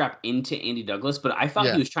backdrop into Andy Douglas, but I thought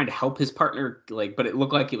he was trying to help his partner, but it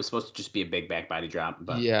looked like it was supposed to just be a big back body drop.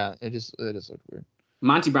 But yeah, it just looked weird.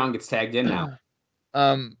 Monty Brown gets tagged in now.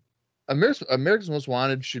 America's Most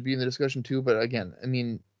Wanted should be in the discussion too, but again, I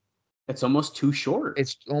mean, it's almost too short.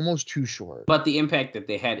 It's almost too short. But the impact that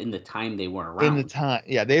they had in the time they were around. In the time,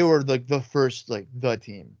 yeah, they were like the first, like the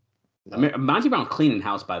team. Monty Brown cleaning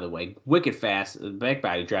house, by the way, wicked fast. Back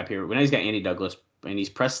body drop here. Now he's got Andy Douglas, and he's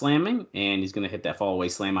press slamming, and he's gonna hit that fall away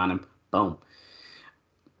slam on him. Boom.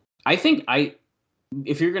 I think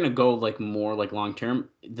if you're gonna go like more like long term,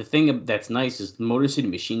 the thing that's nice is the Motor City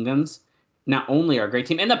Machine Guns not only are a great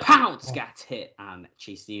team, and the Pounce got hit on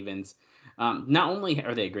Chase Stevens. Not only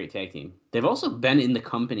are they a great tag team, they've also been in the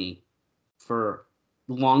company for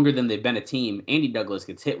longer than they've been a team. Andy Douglas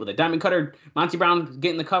gets hit with a diamond cutter. Monty Brown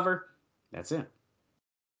getting the cover. That's it.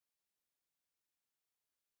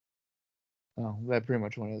 Oh, that pretty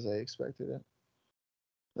much went as I expected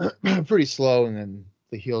it. Pretty slow, and then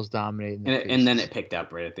the heels dominate. And then it picked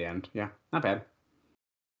up right at the end. Yeah, not bad.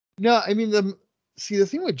 No, I mean the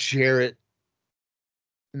thing with Jarrett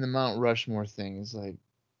and the Mount Rushmore thing is like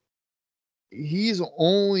he's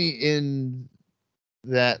only in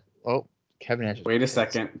that. Oh, Kevin Nash. Wait a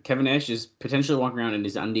second. Kevin Nash is potentially walking around in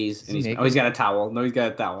his undies, and naked? he's got a towel. No, he's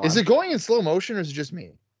got a towel. Is it going in slow motion, or is it just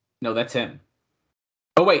me? No, that's him.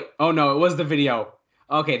 Oh wait. Oh no, it was the video.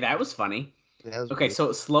 Okay, that was funny. Okay, weird. so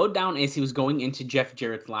it slowed down as he was going into Jeff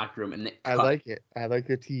Jarrett's locker room, and I like it. I like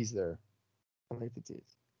the tease there. I like the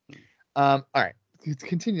tease. All right,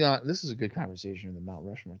 continue on. This is a good conversation in the Mount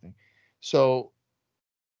Rushmore thing. So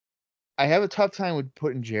I have a tough time with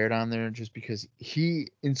putting Jarrett on there just because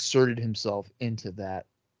he inserted himself into that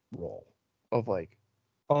role of like,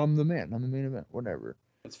 I'm the man, I'm the main event, whatever.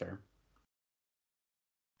 That's fair.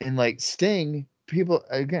 And like Sting, people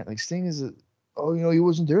again, like Sting is he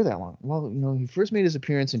wasn't there that long. Well, he first made his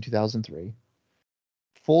appearance in 2003,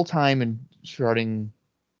 full time and starting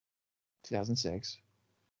 2006.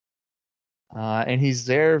 And he's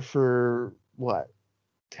there for what,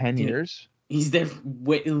 10 years? He's there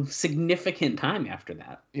significant time after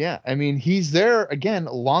that. Yeah, I mean, he's there again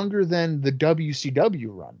longer than the WCW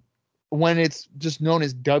run, when it's just known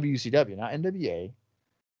as WCW, not NWA.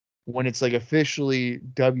 When it's like officially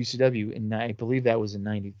WCW, and I believe that was in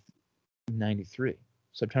 93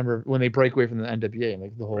 September, when they break away from the NWA and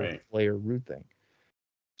like the whole Flair Root thing.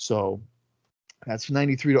 So that's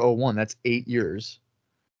 93 to 01. That's 8 years.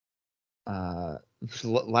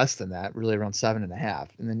 Less than that, really around 7.5.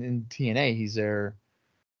 And then in TNA, he's there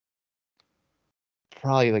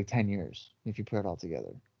probably like 10 years if you put it all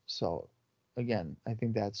together. So again, I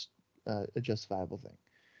think that's a justifiable thing.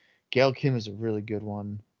 Gail Kim is a really good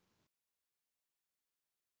one.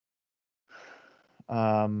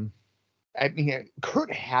 I mean,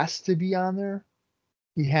 Kurt has to be on there.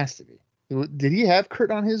 He has to be. Did he have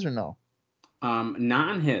Kurt on his or no? Not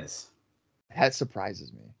on his. That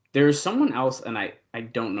surprises me. There's someone else, and I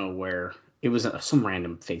don't know where. It was some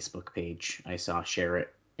random Facebook page I saw share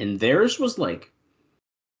it, and theirs was like,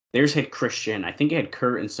 theirs had Christian. I think it had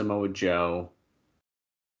Kurt and Samoa Joe.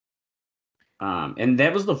 And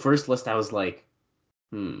that was the first list. I was like,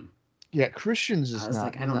 Yeah, Christian's is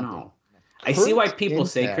not. I don't know. I see why people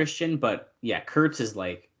say Christian, but yeah, Kurt's is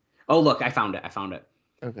like. Oh look, I found it.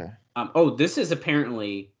 Okay. Oh, this is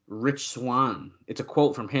apparently Rich Swann. It's a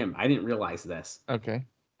quote from him. I didn't realize this. Okay.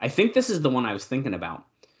 I think this is the one I was thinking about.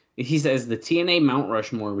 He says the TNA Mount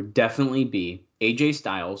Rushmore would definitely be AJ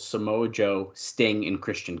Styles, Samoa Joe, Sting, and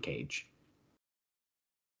Christian Cage.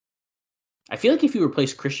 I feel like if you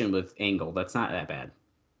replace Christian with Angle, that's not that bad.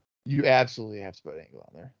 You absolutely have to put Angle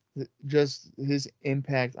on there. Just his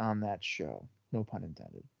impact on that show, no pun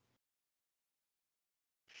intended.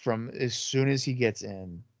 From as soon as he gets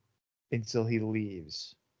in until he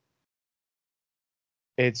leaves,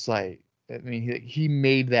 it's like, I mean, he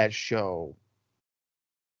made that show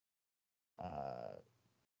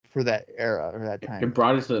for that era or that time. It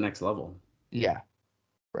brought it to the next level. Yeah,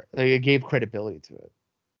 right. Like it gave credibility to it.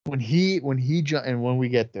 When we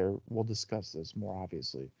get there, we'll discuss this more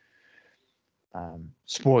obviously.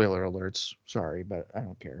 Spoiler alerts. Sorry, but I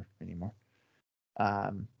don't care anymore.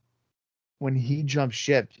 When he jumped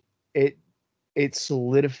ship, it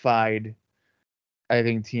solidified, I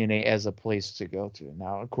think, TNA as a place to go to.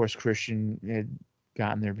 Now, of course, Christian had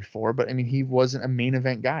gotten there before, but I mean, he wasn't a main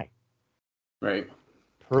event guy. Right.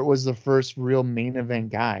 Kurt was the first real main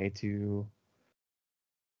event guy to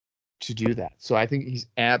do that. So I think he's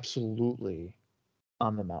absolutely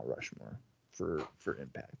on the Mount Rushmore for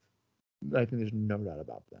Impact. I think there's no doubt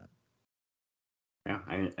about that. Yeah,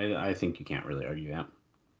 I think you can't really argue that.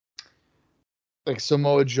 Like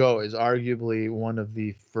Samoa Joe is arguably one of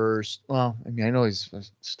the first. Well, I mean, I know he's a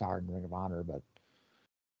star in Ring of Honor, but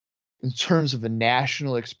in terms of the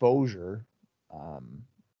national exposure,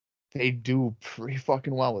 they do pretty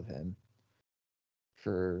fucking well with him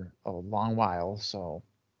for a long while. So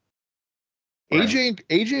right.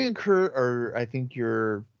 AJ and Kurt are, I think,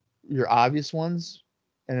 your obvious ones,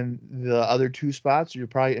 and the other two spots you're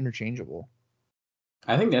probably interchangeable.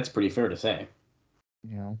 I think that's pretty fair to say.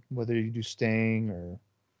 You know, whether you do Sting or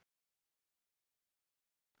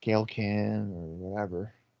Gail Kim or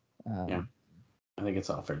whatever. Yeah, I think it's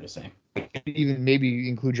all fair to say. Even maybe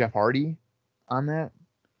include Jeff Hardy on that.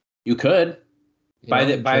 You could. By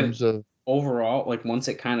terms of overall, like once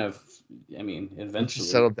it kind of, I mean, eventually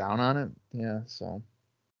settled down on it. Yeah, so.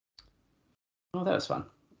 Oh, that was fun.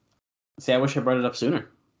 See, I wish I brought it up sooner.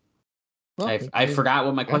 Well, I forgot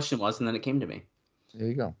what my question was, and then it came to me. There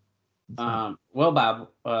you go. Well, Bob,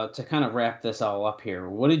 to kind of wrap this all up here,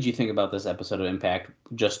 what did you think about this episode of Impact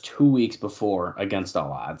just 2 weeks before Against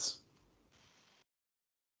All Odds?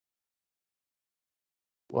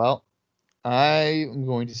 Well, I am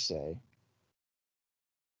going to say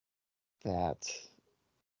that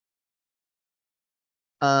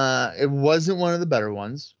it wasn't one of the better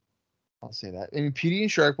ones. I'll say that. I mean, PD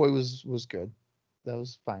and Shark Boy was good. That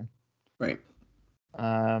was fine. Right.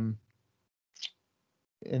 And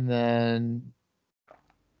then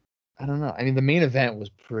I don't know. I mean, the main event was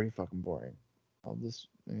pretty fucking boring.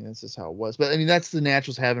 That's just how it was. But I mean, that's the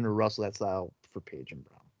Naturals having to wrestle that style for Page and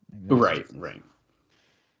Brown. I mean, Right.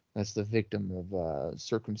 That's the victim of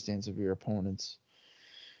circumstance of your opponents.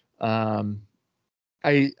 I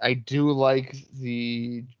do like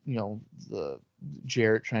the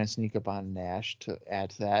Jarrett trying to sneak up on Nash to add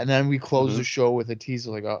to that. And then we close the show with a teaser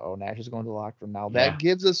like, uh-oh, Nash is going to the locker room now. That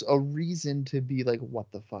gives us a reason to be like,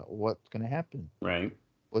 what the fuck? What's going to happen? Right.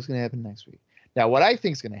 What's going to happen next week? Now, what I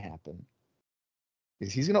think is going to happen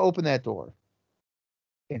is he's going to open that door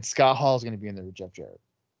and Scott Hall is going to be in there with Jeff Jarrett.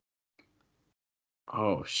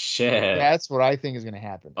 Oh, shit. That's what I think is going to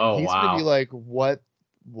happen. Oh, he's wow. going to be like, what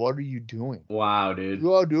are you doing? Wow, dude.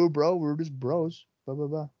 Oh, dude, bro, we're just bros. Blah, blah,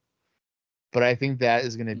 blah. But I think that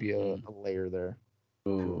is going to be a layer there.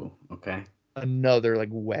 Ooh, okay. Another like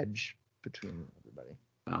wedge between everybody.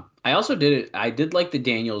 Wow. I did like the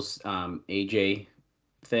Daniels AJ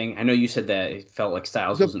thing. I know you said that it felt like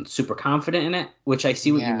Styles wasn't super confident in it, which I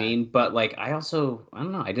see what you mean. But like, I don't know.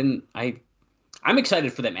 I'm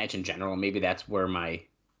excited for that match in general. Maybe that's where my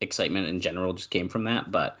excitement in general just came from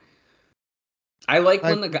that. But I like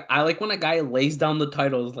when a guy lays down the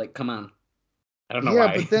titles. Like, come on. I don't know why.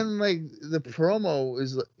 Yeah, but then like the promo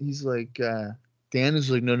is he's like Dan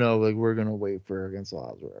is like no like we're gonna wait for Against All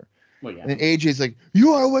Odds. Well, yeah. And AJ's like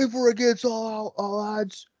you want to wait for Against All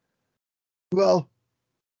Odds? Well,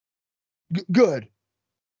 good.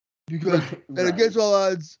 Because and Against All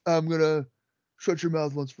Odds, I'm gonna shut your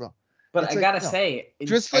mouth once for all. But I gotta say,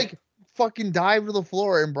 just fucking dive to the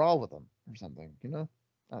floor and brawl with him or something, I don't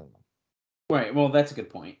know. Right. Well, that's a good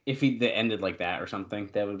point. If they ended like that or something,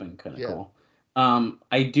 that would have been kind of cool.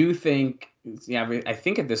 I do think, I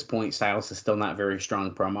think at this point, Styles is still not very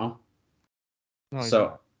strong promo. No,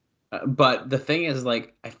 so, but the thing is,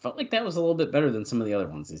 like, I felt like that was a little bit better than some of the other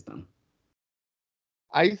ones he's done.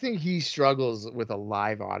 I think he struggles with a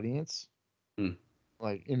live audience,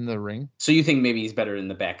 like in the ring. So you think maybe he's better in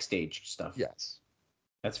the backstage stuff? Yes,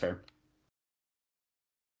 that's fair.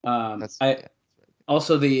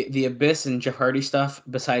 Also, the Abyss and Jeff Hardy stuff,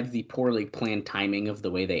 besides the poorly planned timing of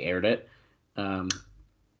the way they aired it,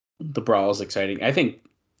 the brawl is exciting. I think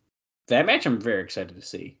that match I'm very excited to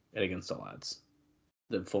see at Against All Odds,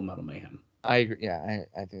 the Full Metal Mayhem. I agree. Yeah,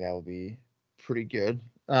 I think that will be pretty good.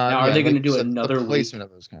 Now, are they going to do another the placement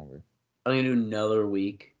week? Of those kind of weird. Are they going to do another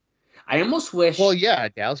week? I almost wish. Well, yeah,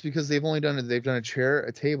 Dallas, because they've done a chair,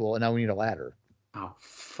 a table, and now we need a ladder. Oh,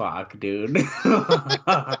 fuck, dude.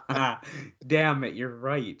 Damn it, you're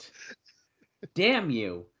right. Damn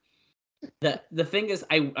you. The thing is,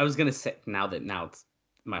 I was gonna say now it's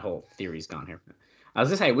my whole theory's gone here. I was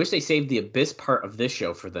gonna say I wish they saved the Abyss part of this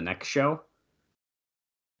show for the next show.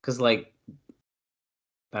 Cause like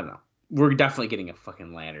I don't know. We're definitely getting a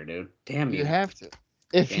fucking ladder, dude. Damn you. You have to.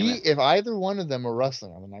 If either one of them are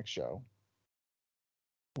wrestling on the next show,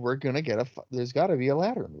 we're gonna get there's gotta be a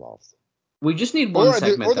ladder involved. We just need one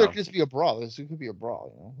segment. Or there could just be a brawl. It could be a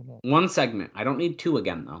brawl, One segment. I don't need two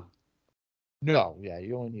again, though. No, yeah,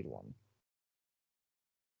 you only need one.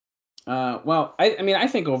 Well, I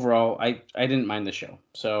think overall, I didn't mind the show,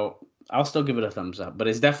 so I'll still give it a thumbs up. But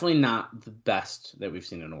it's definitely not the best that we've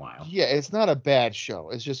seen in a while. Yeah, it's not a bad show.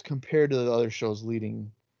 It's just compared to the other shows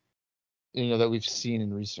leading, that we've seen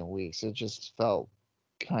in recent weeks, it just felt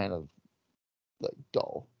kind of like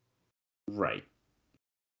dull. Right.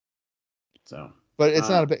 So, but it's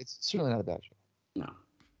not it's certainly not a bad show. No.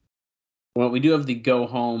 Well, we do have the go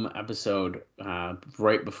home episode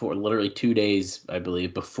right before, literally 2 days, I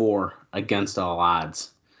believe, before Against All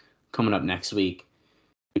Odds, coming up next week,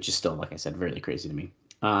 which is still, like I said, really crazy to me.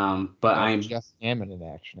 But I'm Jeff Hammond in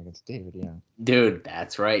action against David Young. Dude,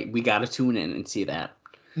 that's right. We got to tune in and see that.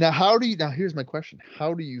 Now, here's my question: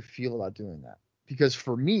 how do you feel about doing that? Because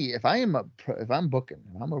for me, if I'm booking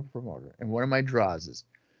and I'm a promoter, and one of my draws is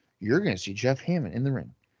you're going to see Jeff Hammond in the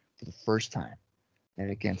ring for the first time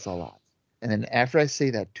and Against All Odds. And then after I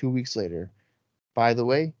say that 2 weeks later, by the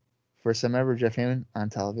way, first time ever, Jeff Hammond on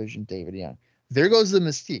television, David Young. There goes the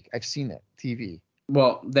mystique. I've seen it, TV.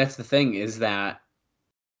 Well, that's the thing is that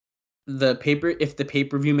if the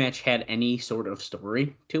pay-per-view match had any sort of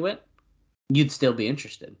story to it, you'd still be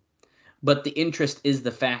interested. But the interest is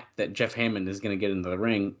the fact that Jeff Hammond is going to get into the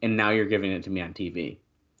ring, and now you're giving it to me on TV.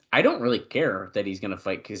 I don't really care that he's going to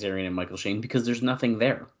fight Kazarian and Michael Shane because there's nothing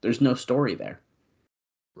there. There's no story there.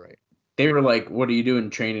 Right. They were like, what are you doing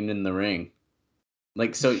training in the ring?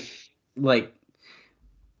 Like, so, like,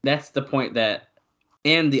 that's the point that,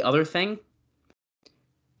 and the other thing,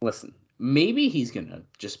 listen, maybe he's going to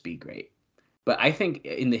just be great. But I think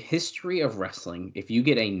in the history of wrestling, if you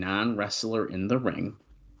get a non-wrestler in the ring,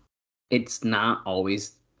 it's not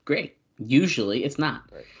always great. Usually it's not.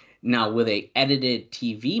 Right. Now, with a edited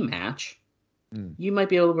TV match, you might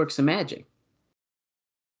be able to work some magic.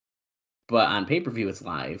 But on pay-per-view, it's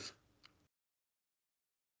live.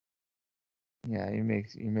 Yeah, you're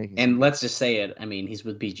making. And let's just say it. I mean, he's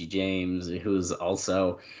with BG James, who's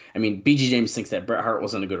also. I mean, BG James thinks that Bret Hart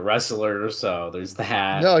wasn't a good wrestler, so there's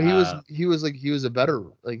that. No, he was a better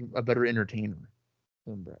entertainer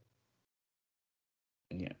than Bret.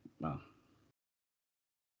 Yeah, well,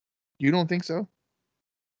 you don't think so?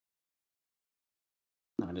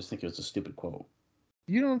 No, I just think it was a stupid quote.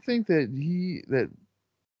 You don't think that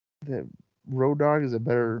that Road Dogg is a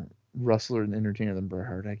better wrestler and entertainer than Bret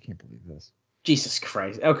Hart? I can't believe this. Jesus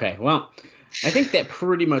Christ. Okay, well, I think that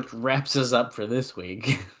pretty much wraps us up for this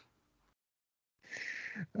week.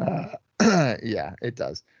 Yeah, it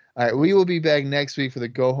does. All right, we will be back next week for the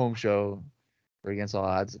Go Home Show for Against All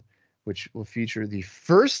Odds, which will feature the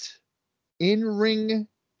first in-ring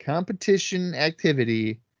competition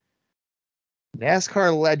activity.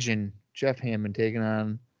 NASCAR legend Jeff Hammond taking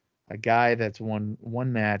on a guy that's won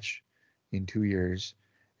one match in 2 years,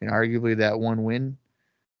 and arguably that one win,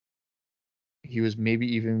 he was maybe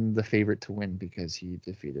even the favorite to win because he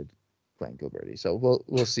defeated Glenn Gilberti. So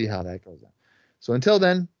we'll see how that goes on. So until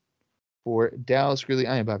then, for Dallas Gridley,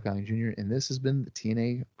 I am Bob Conley Jr., and this has been the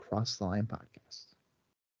TNA Cross the Line podcast.